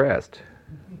pretty depressed.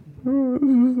 Oh, this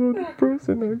is so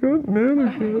depressing, I got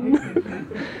mad again.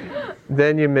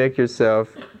 Then you make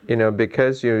yourself,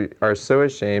 because you are so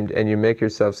ashamed and you make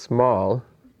yourself small,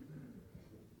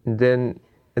 then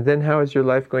how is your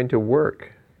life going to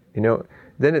work?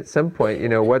 Then at some point,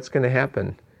 what's going to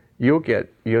happen? You'll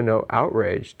get,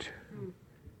 outraged.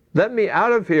 Let me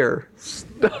out of here.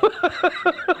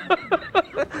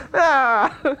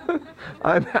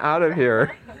 I'm out of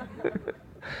here.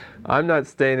 I'm not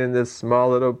staying in this small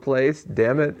little place,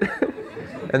 damn it.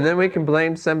 And then we can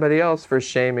blame somebody else for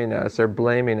shaming us or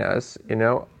blaming us,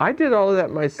 I did all of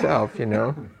that myself,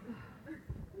 And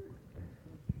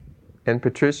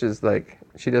Patricia's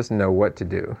she doesn't know what to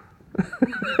do.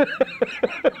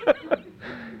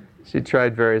 She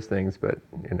tried various things, but,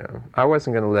 I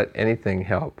wasn't going to let anything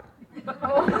help.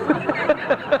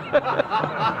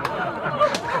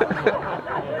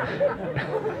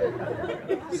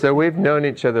 So we've known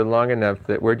each other long enough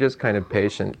that we're just kind of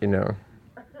patient, and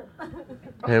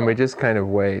we just kind of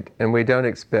wait, and we don't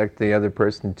expect the other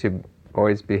person to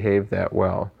always behave that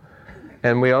well.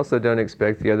 And we also don't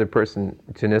expect the other person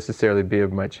to necessarily be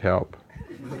of much help.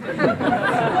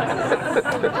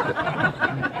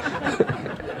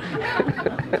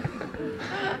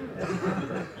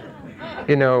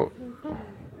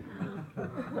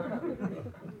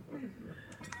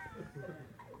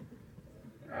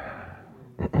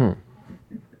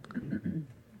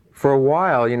 For a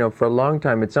while, for a long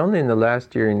time, it's only in the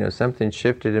last year, something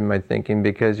shifted in my thinking,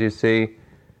 because you see,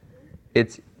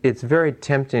 it's very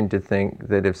tempting to think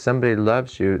that if somebody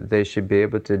loves you, they should be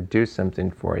able to do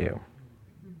something for you.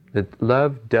 That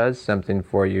love does something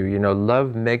for you.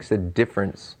 Love makes a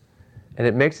difference. And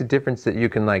it makes a difference that you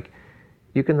can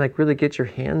really get your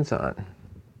hands on.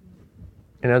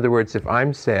 In other words, if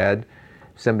I'm sad,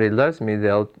 if somebody loves me,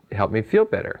 they'll help me feel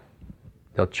better.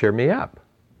 They'll cheer me up.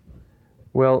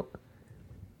 Well,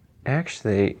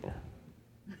 actually,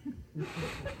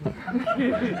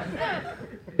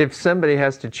 if somebody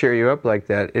has to cheer you up like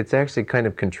that, it's actually kind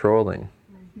of controlling.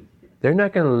 They're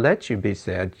not going to let you be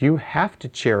sad. You have to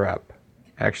cheer up,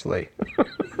 actually.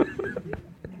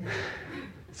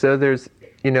 So there's,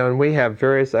 and we have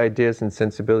various ideas and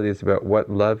sensibilities about what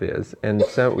love is. And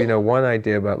so, one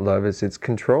idea about love is it's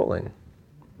controlling.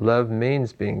 Love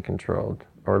means being controlled,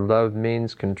 or love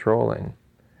means controlling.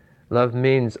 Love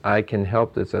means I can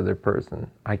help this other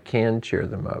person. I can cheer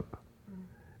them up.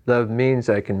 Love means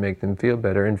I can make them feel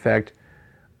better. In fact,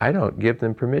 I don't give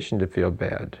them permission to feel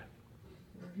bad.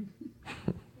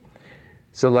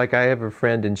 So I have a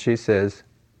friend, and she says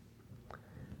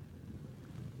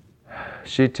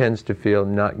she tends to feel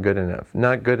not good enough.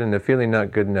 Not good enough. Feeling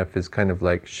not good enough is kind of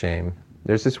like shame.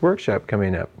 There's this workshop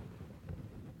coming up.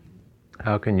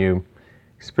 How can you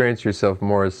experience yourself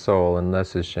more as soul and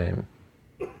less as shame?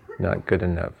 Not good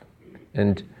enough.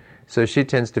 And so she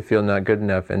tends to feel not good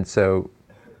enough, and so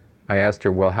I asked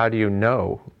her, well, how do you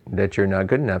know that you're not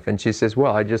good enough? And she says,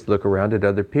 well, I just look around at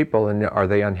other people, and are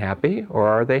they unhappy or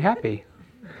are they happy?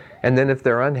 And then if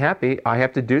they're unhappy, I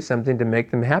have to do something to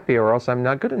make them happy, or else I'm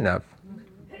not good enough.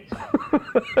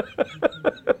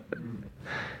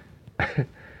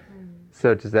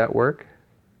 So does that work?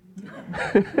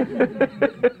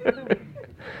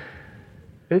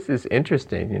 This is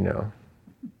interesting,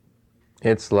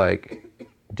 It's like,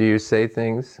 do you say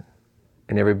things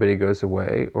and everybody goes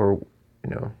away? Or,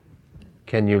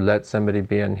 can you let somebody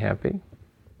be unhappy?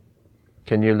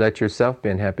 Can you let yourself be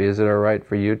unhappy? Is it all right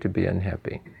for you to be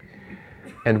unhappy?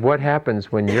 And what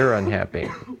happens when you're unhappy?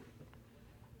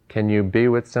 Can you be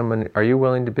with someone? Are you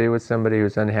willing to be with somebody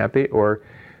who's unhappy? Or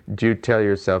do you tell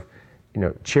yourself,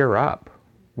 cheer up.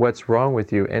 What's wrong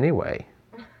with you anyway?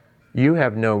 You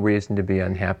have no reason to be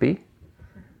unhappy.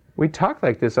 We talk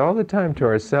like this all the time to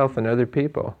ourselves and other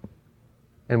people.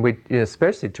 And we,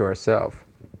 especially to ourselves.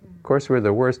 Of course, we're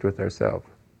the worst with ourselves.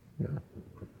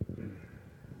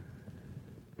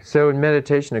 So in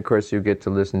meditation, of course, you get to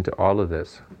listen to all of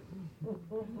this.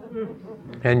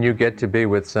 And you get to be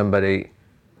with somebody,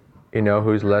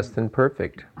 who's less than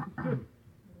perfect.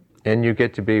 And you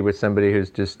get to be with somebody who's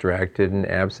distracted and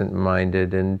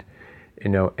absent-minded and,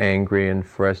 angry and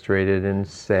frustrated and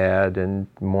sad and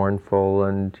mournful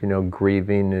and,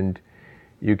 grieving. And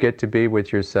you get to be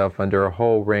with yourself under a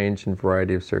whole range and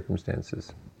variety of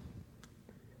circumstances.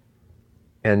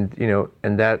 And,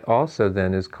 and that also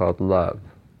then is called love.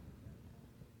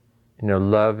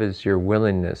 Love is your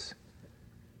willingness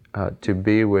to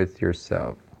be with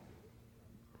yourself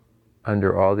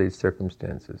under all these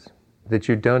circumstances. That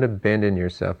you don't abandon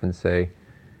yourself and say,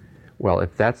 well,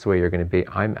 if that's the way you're going to be,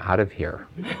 I'm out of here.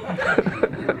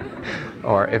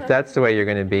 Or if that's the way you're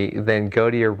going to be, then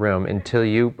go to your room until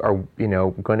you are,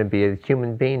 going to be a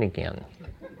human being again.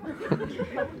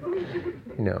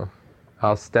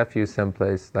 I'll stuff you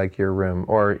someplace like your room,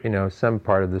 or, some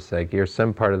part of the psyche, or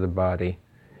some part of the body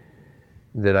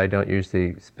that I don't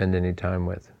usually spend any time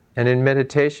with. And in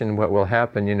meditation, what will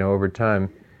happen, over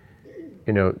time,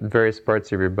 various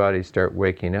parts of your body start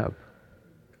waking up.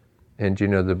 And,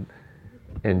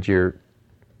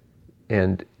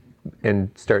 and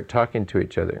start talking to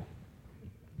each other.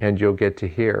 And you'll get to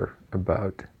hear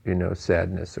about,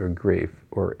 sadness or grief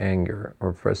or anger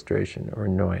or frustration or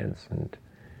annoyance and,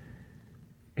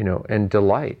 and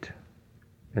delight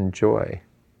and joy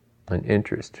and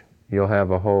interest. You'll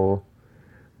have a whole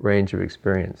range of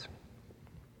experience.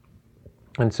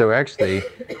 And so actually,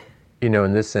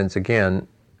 in this sense, again,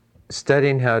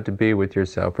 studying how to be with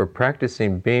yourself or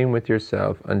practicing being with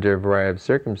yourself under a variety of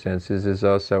circumstances is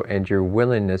also, and your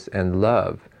willingness and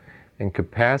love and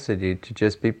capacity to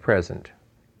just be present.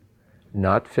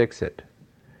 not fix it,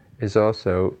 is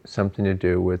also something to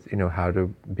do with, how to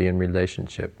be in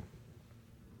relationship.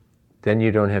 Then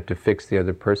you don't have to fix the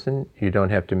other person, you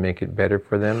don't have to make it better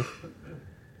for them,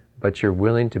 but you're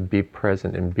willing to be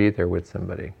present and be there with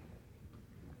somebody.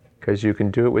 Because you can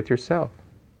do it with yourself.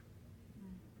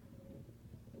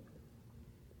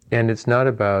 And it's not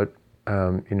about,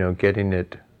 getting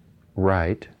it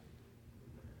right,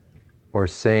 or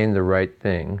saying the right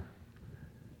thing,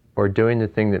 or doing the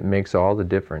thing that makes all the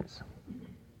difference.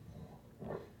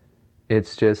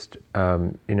 It's just,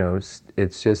 being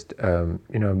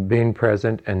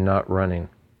present and not running,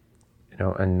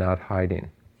 and not hiding,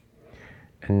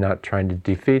 and not trying to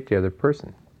defeat the other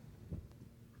person.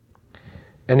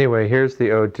 Anyway, here's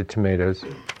the Ode to Tomatoes.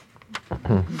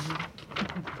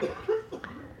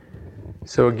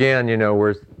 So again,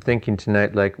 we're thinking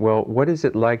tonight, like, well, what is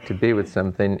it like to be with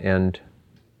something, and,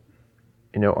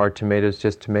 are tomatoes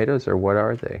just tomatoes, or what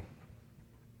are they?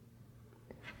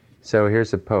 So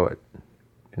here's a poet,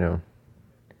 and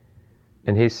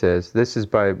he says, this is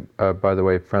by the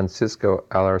way, Francisco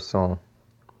Alarcón.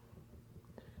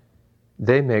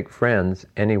 They make friends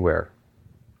anywhere.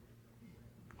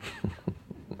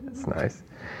 That's nice.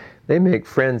 They make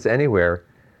friends anywhere.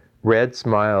 Red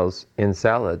smiles in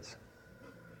salads.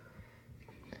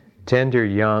 Tender,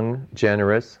 young,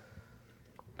 generous.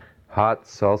 Hot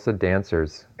salsa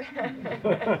dancers.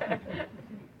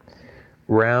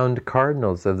 Round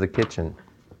cardinals of the kitchen.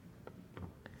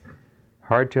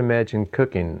 Hard to imagine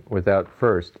cooking without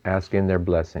first asking their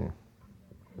blessing.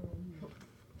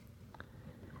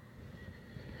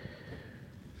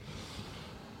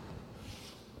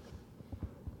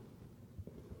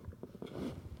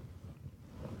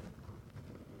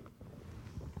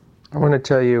 I want to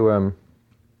tell you,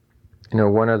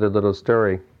 one other little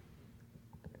story.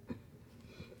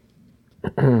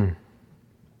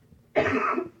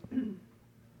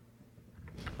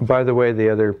 By the way,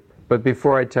 but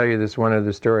before I tell you this one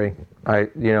other story, we're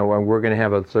going to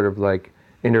have a sort of like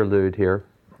interlude here.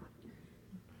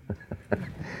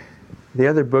 The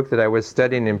other book that I was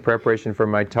studying in preparation for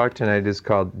my talk tonight is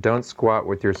called Don't Squat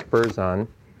with Your Spurs On.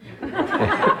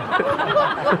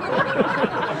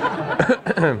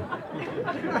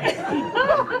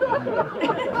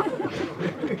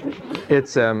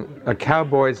 It's a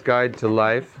cowboy's guide to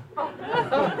life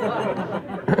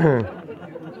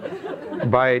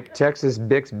by Texas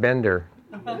Bix Bender.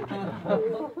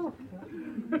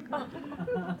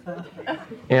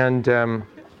 And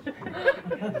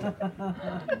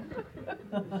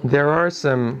there are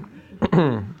some,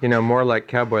 more like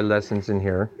cowboy lessons in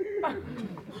here.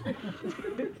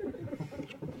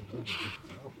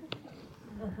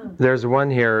 There's one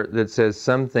here that says,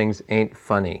 some things ain't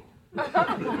funny.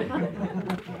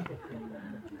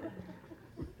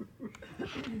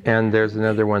 And there's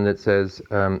another one that says,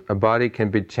 a body can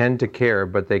pretend to care,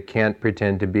 but they can't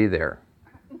pretend to be there.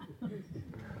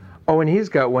 Oh, and he's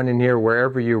got one in here,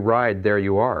 wherever you ride, there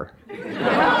you are.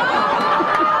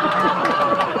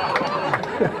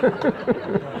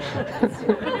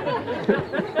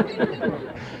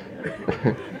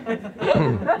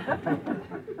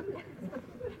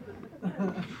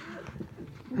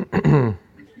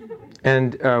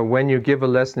 And when you give a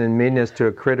lesson in meanness to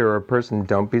a critter or a person,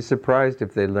 don't be surprised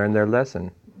if they learn their lesson.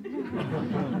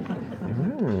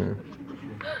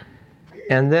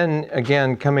 And then,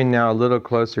 again, coming now a little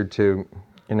closer to,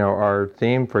 our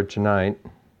theme for tonight.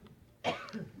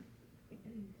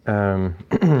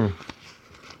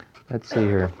 Let's see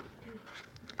here.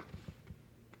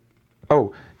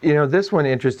 Oh, this one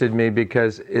interested me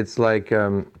because it's like,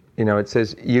 it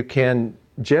says, you can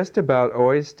just about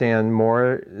always stand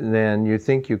more than you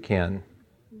think you can.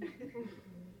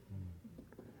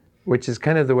 Which is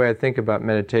kind of the way I think about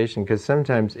meditation, because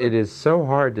sometimes it is so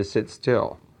hard to sit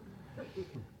still.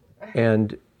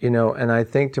 And, and I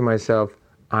think to myself,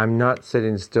 I'm not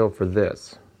sitting still for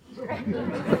this.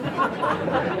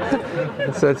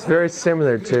 So it's very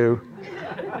similar to,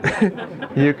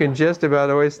 you can just about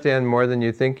always stand more than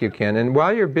you think you can. And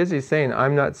while you're busy saying,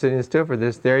 I'm not sitting still for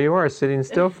this, there you are, sitting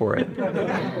still for it.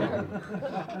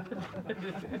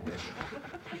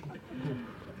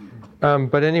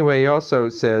 But anyway, he also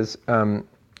says,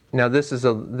 now this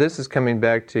is coming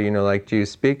back to, do you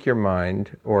speak your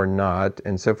mind or not,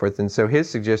 and so forth. And so his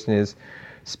suggestion is,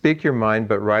 speak your mind,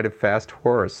 but ride a fast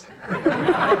horse.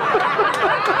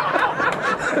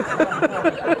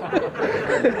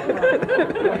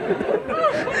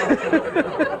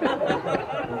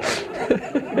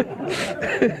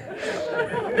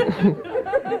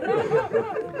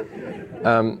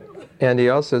 And he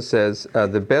also says,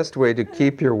 the best way to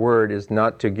keep your word is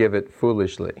not to give it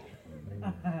foolishly.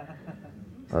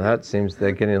 Well, that seems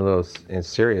they're getting a little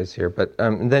serious here. But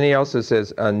then he also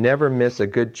says, never miss a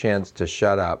good chance to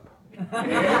shut up.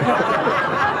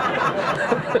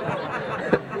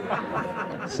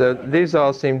 So these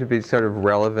all seem to be sort of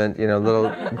relevant, little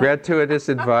gratuitous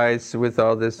advice with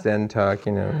all this Zen talk,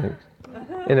 in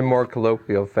a more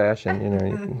colloquial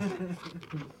fashion,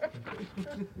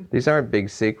 These aren't big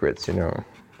secrets,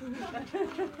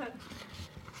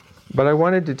 But I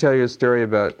wanted to tell you a story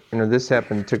about, this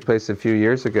took place a few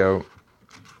years ago.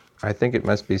 I think it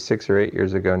must be 6 or 8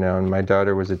 years ago now, and my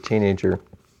daughter was a teenager.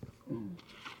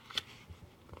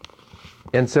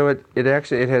 And so it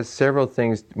has several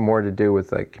things more to do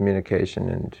with like communication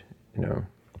and,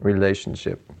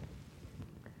 relationship.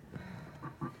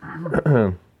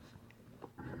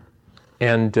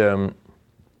 And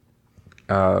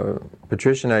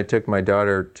Patricia and I took my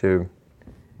daughter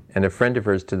and a friend of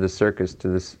hers to the circus,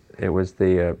 it was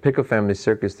the Pickle Family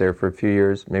Circus there for a few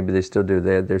years. Maybe they still do.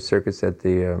 They had their circus at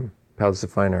the Palace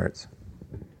of Fine Arts.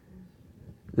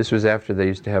 This was after they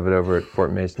used to have it over at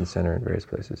Fort Mason Center and various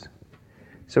places.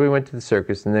 So we went to the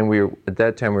circus, and then at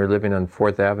that time we were living on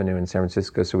 4th Avenue in San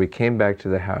Francisco, so we came back to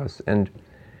the house, and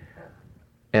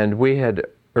we had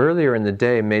earlier in the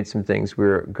day made some things. We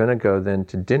were going to go then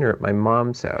to dinner at my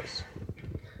mom's house.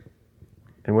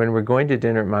 And when we're going to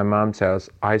dinner at my mom's house,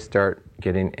 I start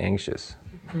getting anxious.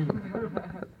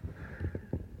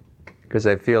 Because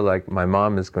I feel like my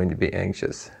mom is going to be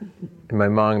anxious. And my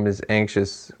mom is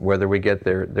anxious whether we get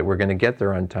there, that we're going to get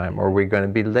there on time, or we're going to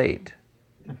be late.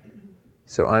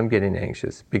 So I'm getting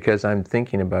anxious because I'm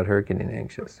thinking about her getting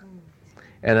anxious.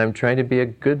 And I'm trying to be a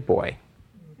good boy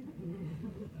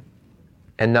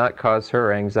and not cause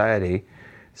her anxiety.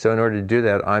 So in order to do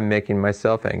that, I'm making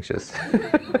myself anxious.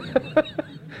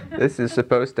 This is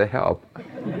supposed to help.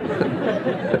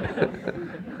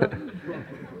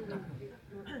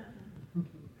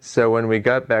 So when we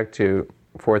got back to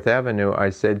 4th Avenue, I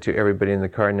said to everybody in the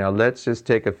car, now let's just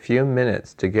take a few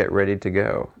minutes to get ready to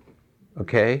go.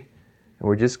 Okay? And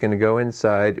we're just going to go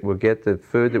inside. We'll get the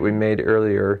food that we made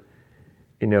earlier,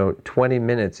 20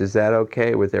 minutes. Is that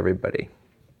okay with everybody?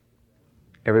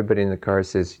 Everybody in the car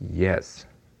says yes.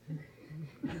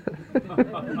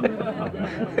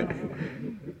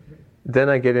 Then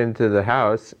I get into the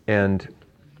house, and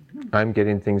I'm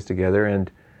getting things together,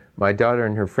 and my daughter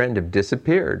and her friend have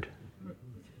disappeared.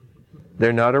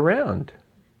 They're not around.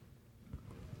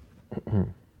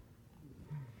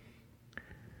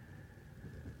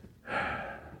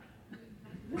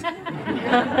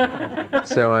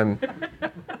 So I'm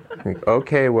like,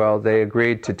 okay, well, they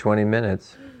agreed to 20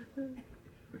 minutes.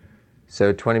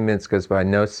 So 20 minutes goes by,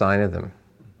 no sign of them.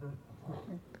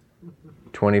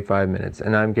 25 minutes,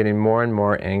 and I'm getting more and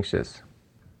more anxious.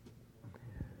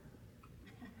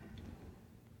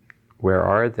 Where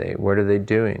are they? What are they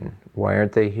doing? Why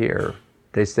aren't they here?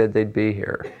 They said they'd be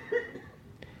here.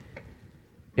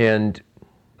 And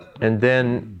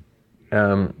then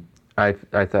I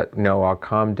thought, no, I'll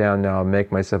calm down now. I'll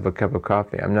make myself a cup of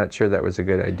coffee. I'm not sure that was a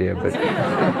good idea, but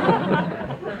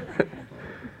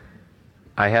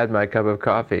I had my cup of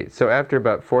coffee. So after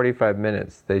about 45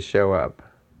 minutes, they show up,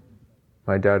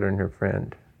 my daughter and her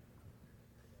friend.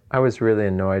 I was really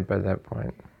annoyed by that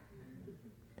point.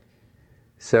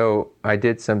 So I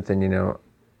did something,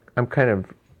 I'm kind of,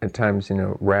 at times,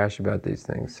 rash about these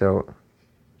things. So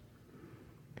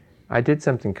I did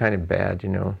something kind of bad,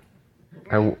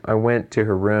 I went to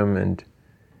her room and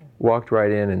walked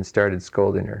right in and started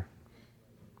scolding her.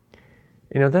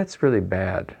 That's really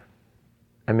bad.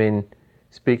 I mean,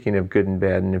 speaking of good and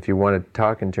bad, and if you want to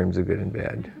talk in terms of good and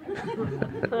bad.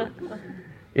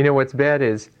 What's bad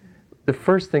is, the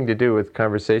first thing to do with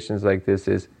conversations like this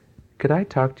is, could I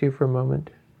talk to you for a moment?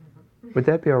 Would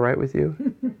that be all right with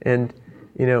you? And,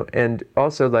 and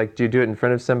also, like, do you do it in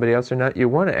front of somebody else or not? You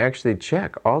want to actually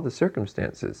check all the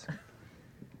circumstances.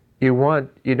 You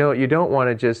don't want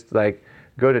to just, like,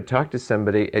 go to talk to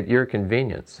somebody at your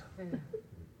convenience.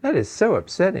 That is so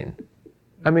upsetting.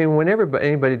 I mean, whenever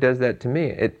anybody does that to me,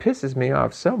 it pisses me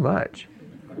off so much.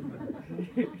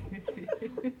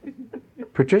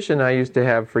 Patricia and I used to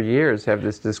have, for years, have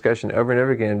this discussion over and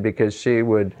over again because she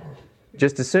would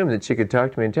just assume that she could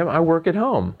talk to me and tell me, I work at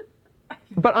home.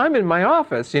 But I'm in my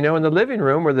office, in the living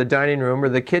room or the dining room or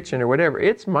the kitchen or whatever.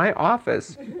 It's my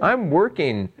office. I'm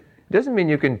working. It doesn't mean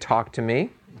you can talk to me.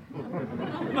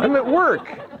 I'm at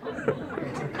work.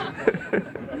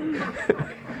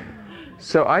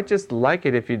 So I just like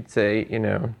it if you'd say,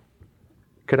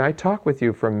 could I talk with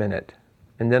you for a minute?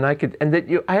 And then I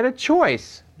had a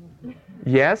choice.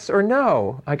 Yes or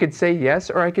no. I could say yes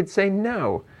or I could say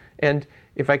no. And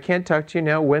if I can't talk to you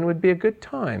now, when would be a good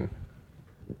time?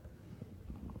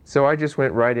 So I just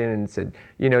went right in and said,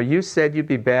 you said you'd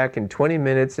be back in 20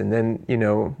 minutes and then,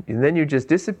 and then you just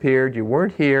disappeared. You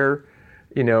weren't here.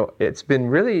 It's been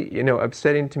really,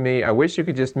 upsetting to me. I wish you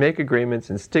could just make agreements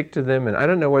and stick to them, and I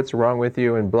don't know what's wrong with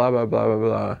you, and blah, blah, blah, blah,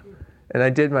 blah. And I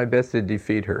did my best to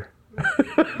defeat her.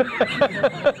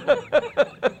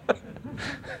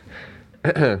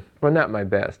 Well, not my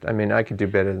best. I mean, I could do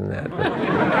better than that.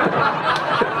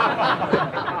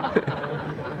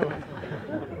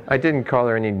 I didn't call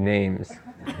her any names.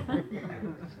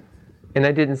 And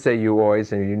I didn't say you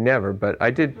always and you never, but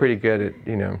I did pretty good at,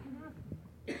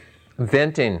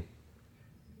 venting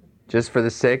just for the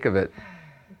sake of it,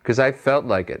 because I felt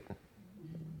like it.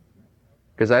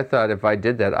 Because I thought if I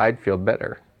did that, I'd feel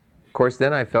better. Of course,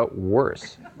 then I felt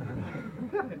worse.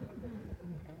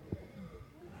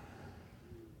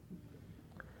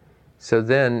 So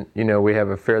then, we have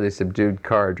a fairly subdued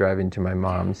car driving to my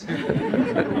mom's.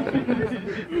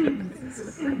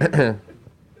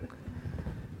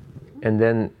 And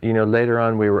then, later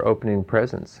on we were opening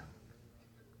presents.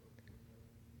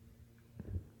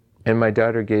 And my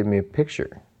daughter gave me a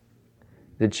picture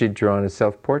that she'd drawn a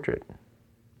self-portrait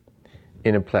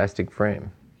in a plastic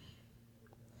frame.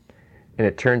 And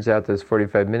it turns out those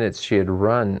 45 minutes she had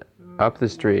run up the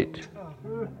street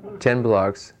 10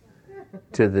 blocks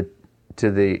to the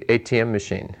ATM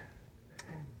machine.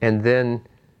 And then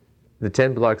the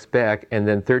 10 blocks back, and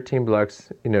then 13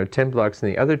 blocks, 10 blocks in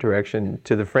the other direction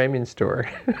to the framing store.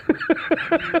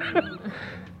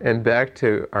 And back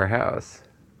to our house,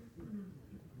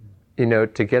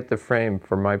 to get the frame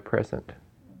for my present.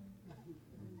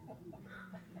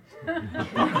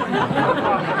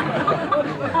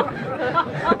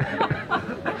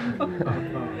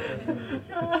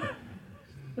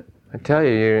 I tell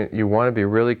you, you want to be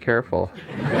really careful.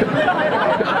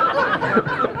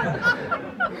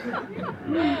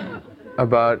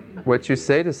 About what you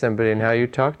say to somebody and how you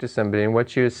talk to somebody and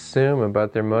what you assume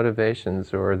about their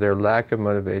motivations or their lack of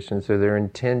motivations or their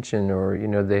intention or,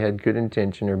 they had good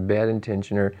intention or bad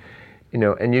intention or,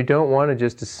 and you don't want to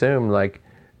just assume like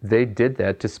they did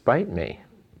that to spite me.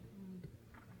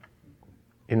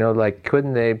 Like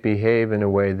couldn't they behave in a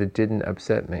way that didn't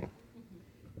upset me?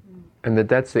 And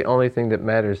that's the only thing that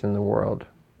matters in the world.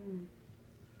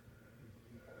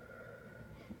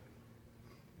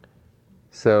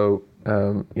 So,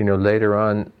 later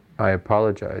on, I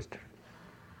apologized.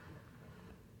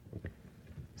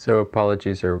 So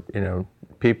apologies are,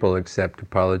 people accept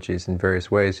apologies in various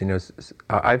ways.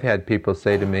 I've had people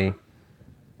say to me,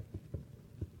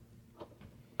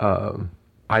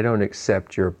 I don't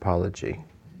accept your apology.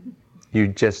 You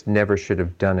just never should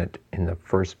have done it in the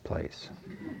first place.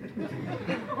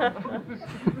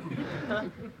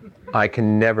 I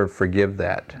can never forgive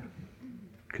that,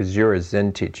 because you're a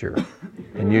Zen teacher,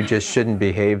 and you just shouldn't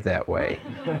behave that way.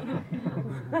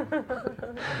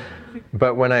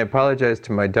 But when I apologized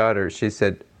to my daughter, she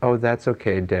said, "Oh, that's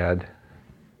okay, Dad.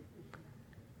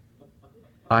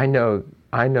 I know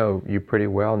you pretty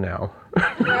well now."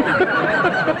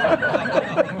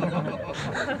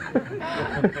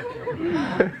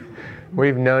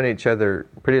 We've known each other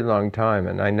a pretty long time,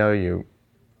 and I know you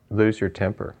lose your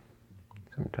temper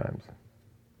sometimes.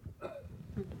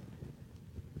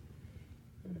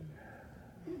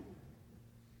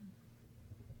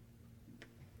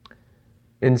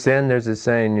 In Zen, there's a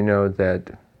saying,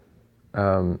 that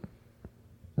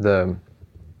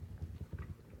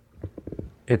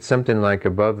it's something like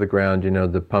above the ground,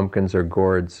 the pumpkins or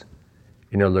gourds,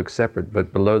 look separate,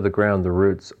 but below the ground, the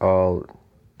roots all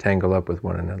tangle up with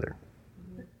one another.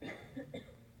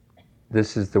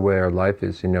 This is the way our life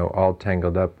is, all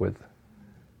tangled up with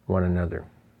one another.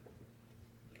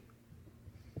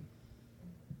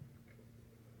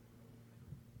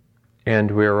 And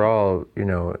we're all,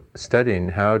 studying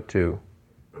how to,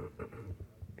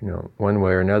 one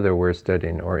way or another we're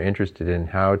studying or interested in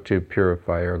how to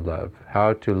purify our love,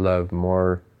 how to love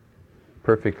more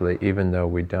perfectly even though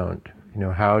we don't,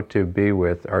 how to be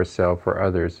with ourselves or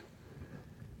others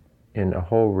in a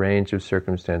whole range of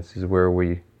circumstances where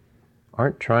we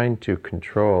aren't trying to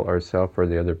control ourselves or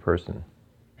the other person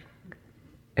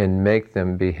and make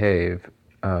them behave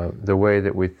the way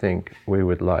that we think we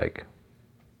would like.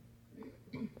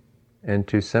 And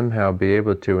to somehow be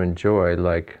able to enjoy,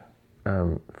 like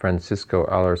Francisco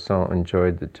Alarcón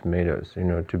enjoyed the tomatoes,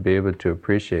 to be able to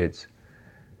appreciate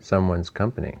someone's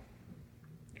company,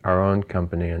 our own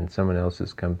company and someone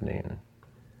else's company, and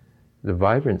the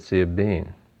vibrancy of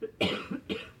being,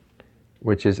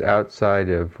 which is outside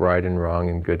of right and wrong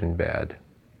and good and bad.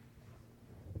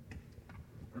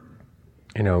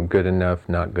 Good enough,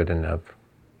 not good enough.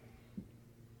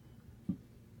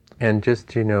 And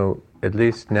just, at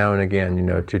least now and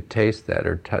again, to taste that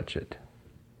or touch it,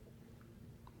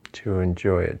 to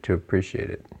enjoy it, to appreciate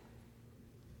it.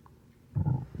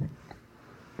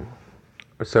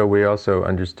 So we also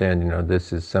understand,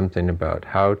 this is something about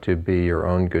how to be your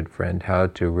own good friend, how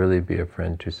to really be a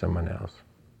friend to someone else.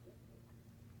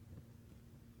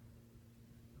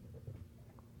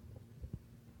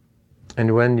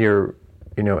 And when you're,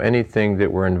 anything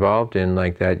that we're involved in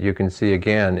like that, you can see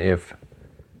again if,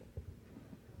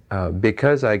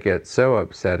 because I get so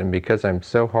upset and because I'm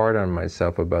so hard on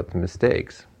myself about the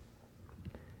mistakes,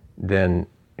 then,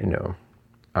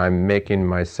 I'm making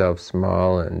myself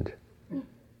small and,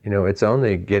 it's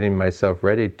only getting myself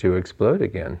ready to explode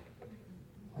again.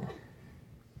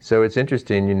 So it's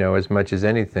interesting, as much as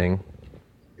anything,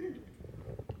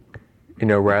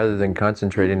 rather than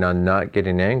concentrating on not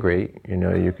getting angry,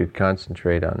 one could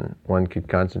concentrate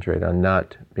on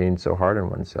not being so hard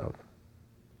on oneself.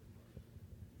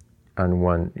 On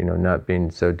one, not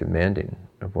being so demanding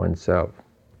of oneself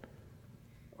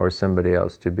or somebody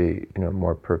else to be,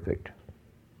 more perfect.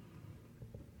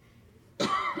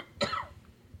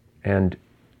 And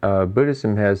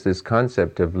Buddhism has this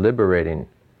concept of liberating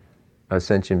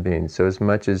sentient beings. So as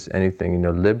much as anything,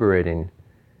 liberating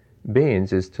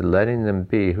beings is to letting them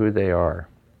be who they are,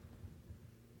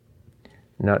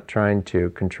 not trying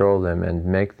to control them and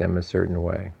make them a certain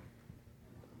way.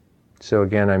 So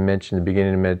again, I mentioned at the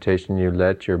beginning of meditation, you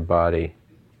let your body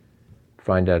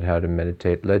find out how to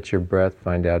meditate. Let your breath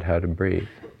find out how to breathe.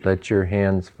 Let your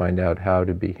hands find out how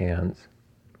to be hands.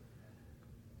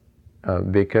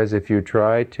 Because if you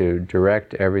try to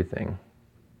direct everything,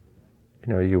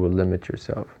 you will limit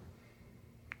yourself.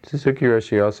 Suzuki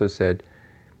Roshi also said,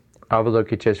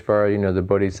 Avalokiteshvara, the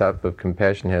Bodhisattva of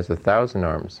compassion, has 1,000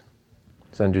 arms.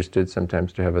 It's understood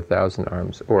sometimes to have 1,000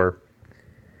 arms.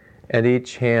 And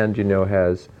each hand,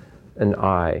 has an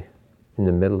eye in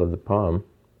the middle of the palm.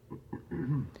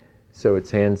 So it's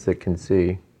hands that can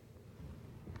see.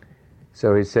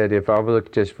 So he said, if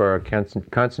Avalokiteshvara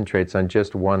concentrates on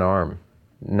just one arm,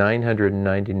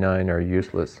 999 are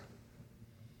useless.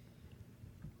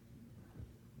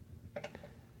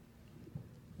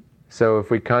 So if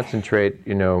we concentrate,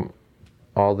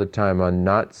 all the time on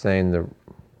not saying the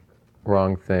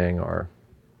wrong thing or,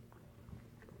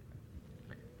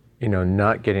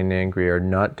 not getting angry or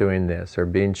not doing this or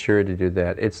being sure to do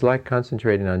that, it's like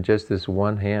concentrating on just this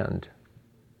one hand.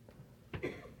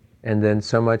 And then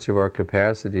so much of our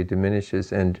capacity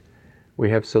diminishes and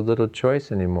we have so little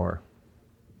choice anymore.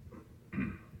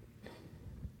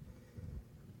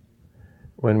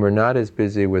 When we're not as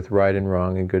busy with right and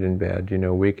wrong and good and bad,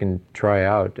 we can try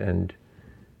out and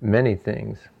many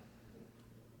things.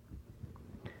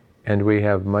 And we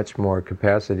have much more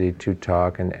capacity to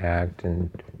talk and act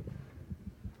and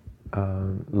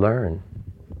learn.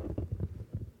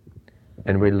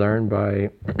 And we learn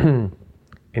by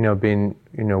being,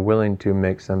 willing to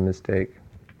make some mistake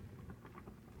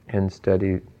and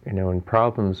study, and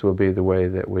problems will be the way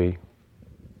that we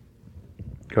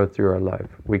go through our life.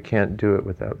 We can't do it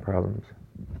without problems.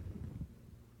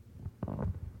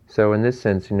 So in this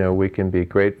sense, we can be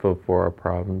grateful for our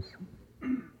problems.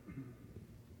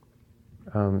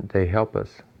 They help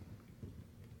us.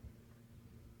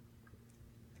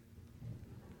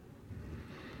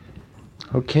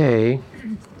 Okay.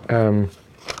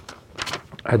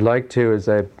 I'd like to, as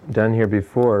I've done here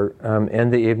before,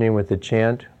 end the evening with a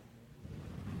chant.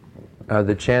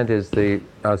 The chant is the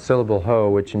syllable ho,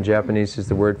 which in Japanese is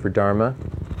the word for Dharma.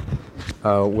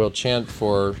 We'll chant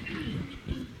for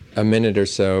a minute or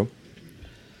so.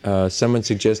 Someone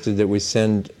suggested that we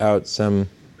send out some,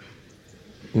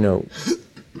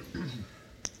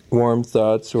 warm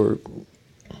thoughts or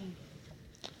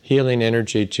healing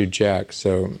energy to Jack.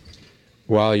 So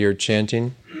while you're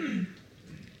chanting,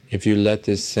 if you let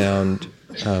this sound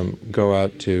go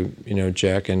out to,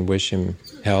 Jack and wish him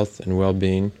health and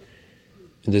well-being,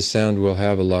 this sound will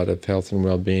have a lot of health and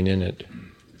well-being in it.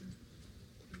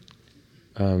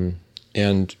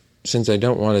 And since I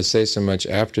don't want to say so much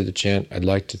after the chant, I'd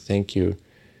like to thank you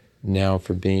now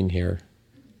for being here.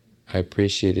 I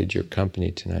appreciated your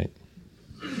company tonight.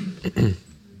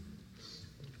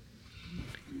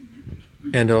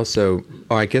 And also,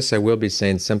 I guess I will be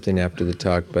saying something after the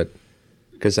talk, but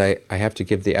because I have to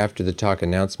give the after the talk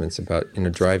announcements about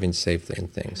driving safely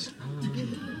and things.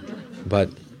 But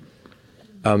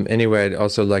anyway, I'd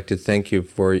also like to thank you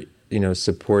for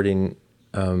supporting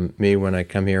me when I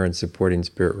come here and supporting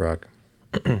Spirit Rock.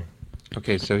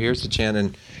 Okay, so here's the chant,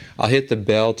 and I'll hit the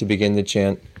bell to begin the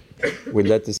chant. We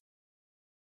let the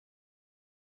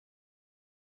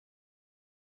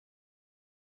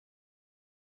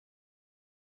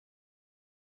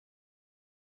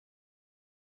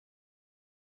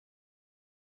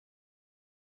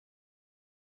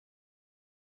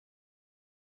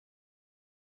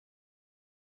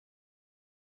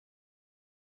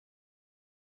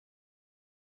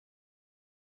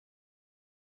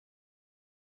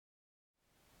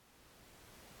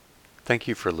Thank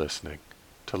you for listening.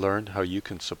 To learn how you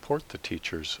can support the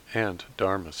teachers and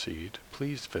Dharma Seed,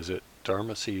 please visit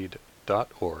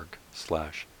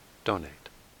dharmaseed.org/donate.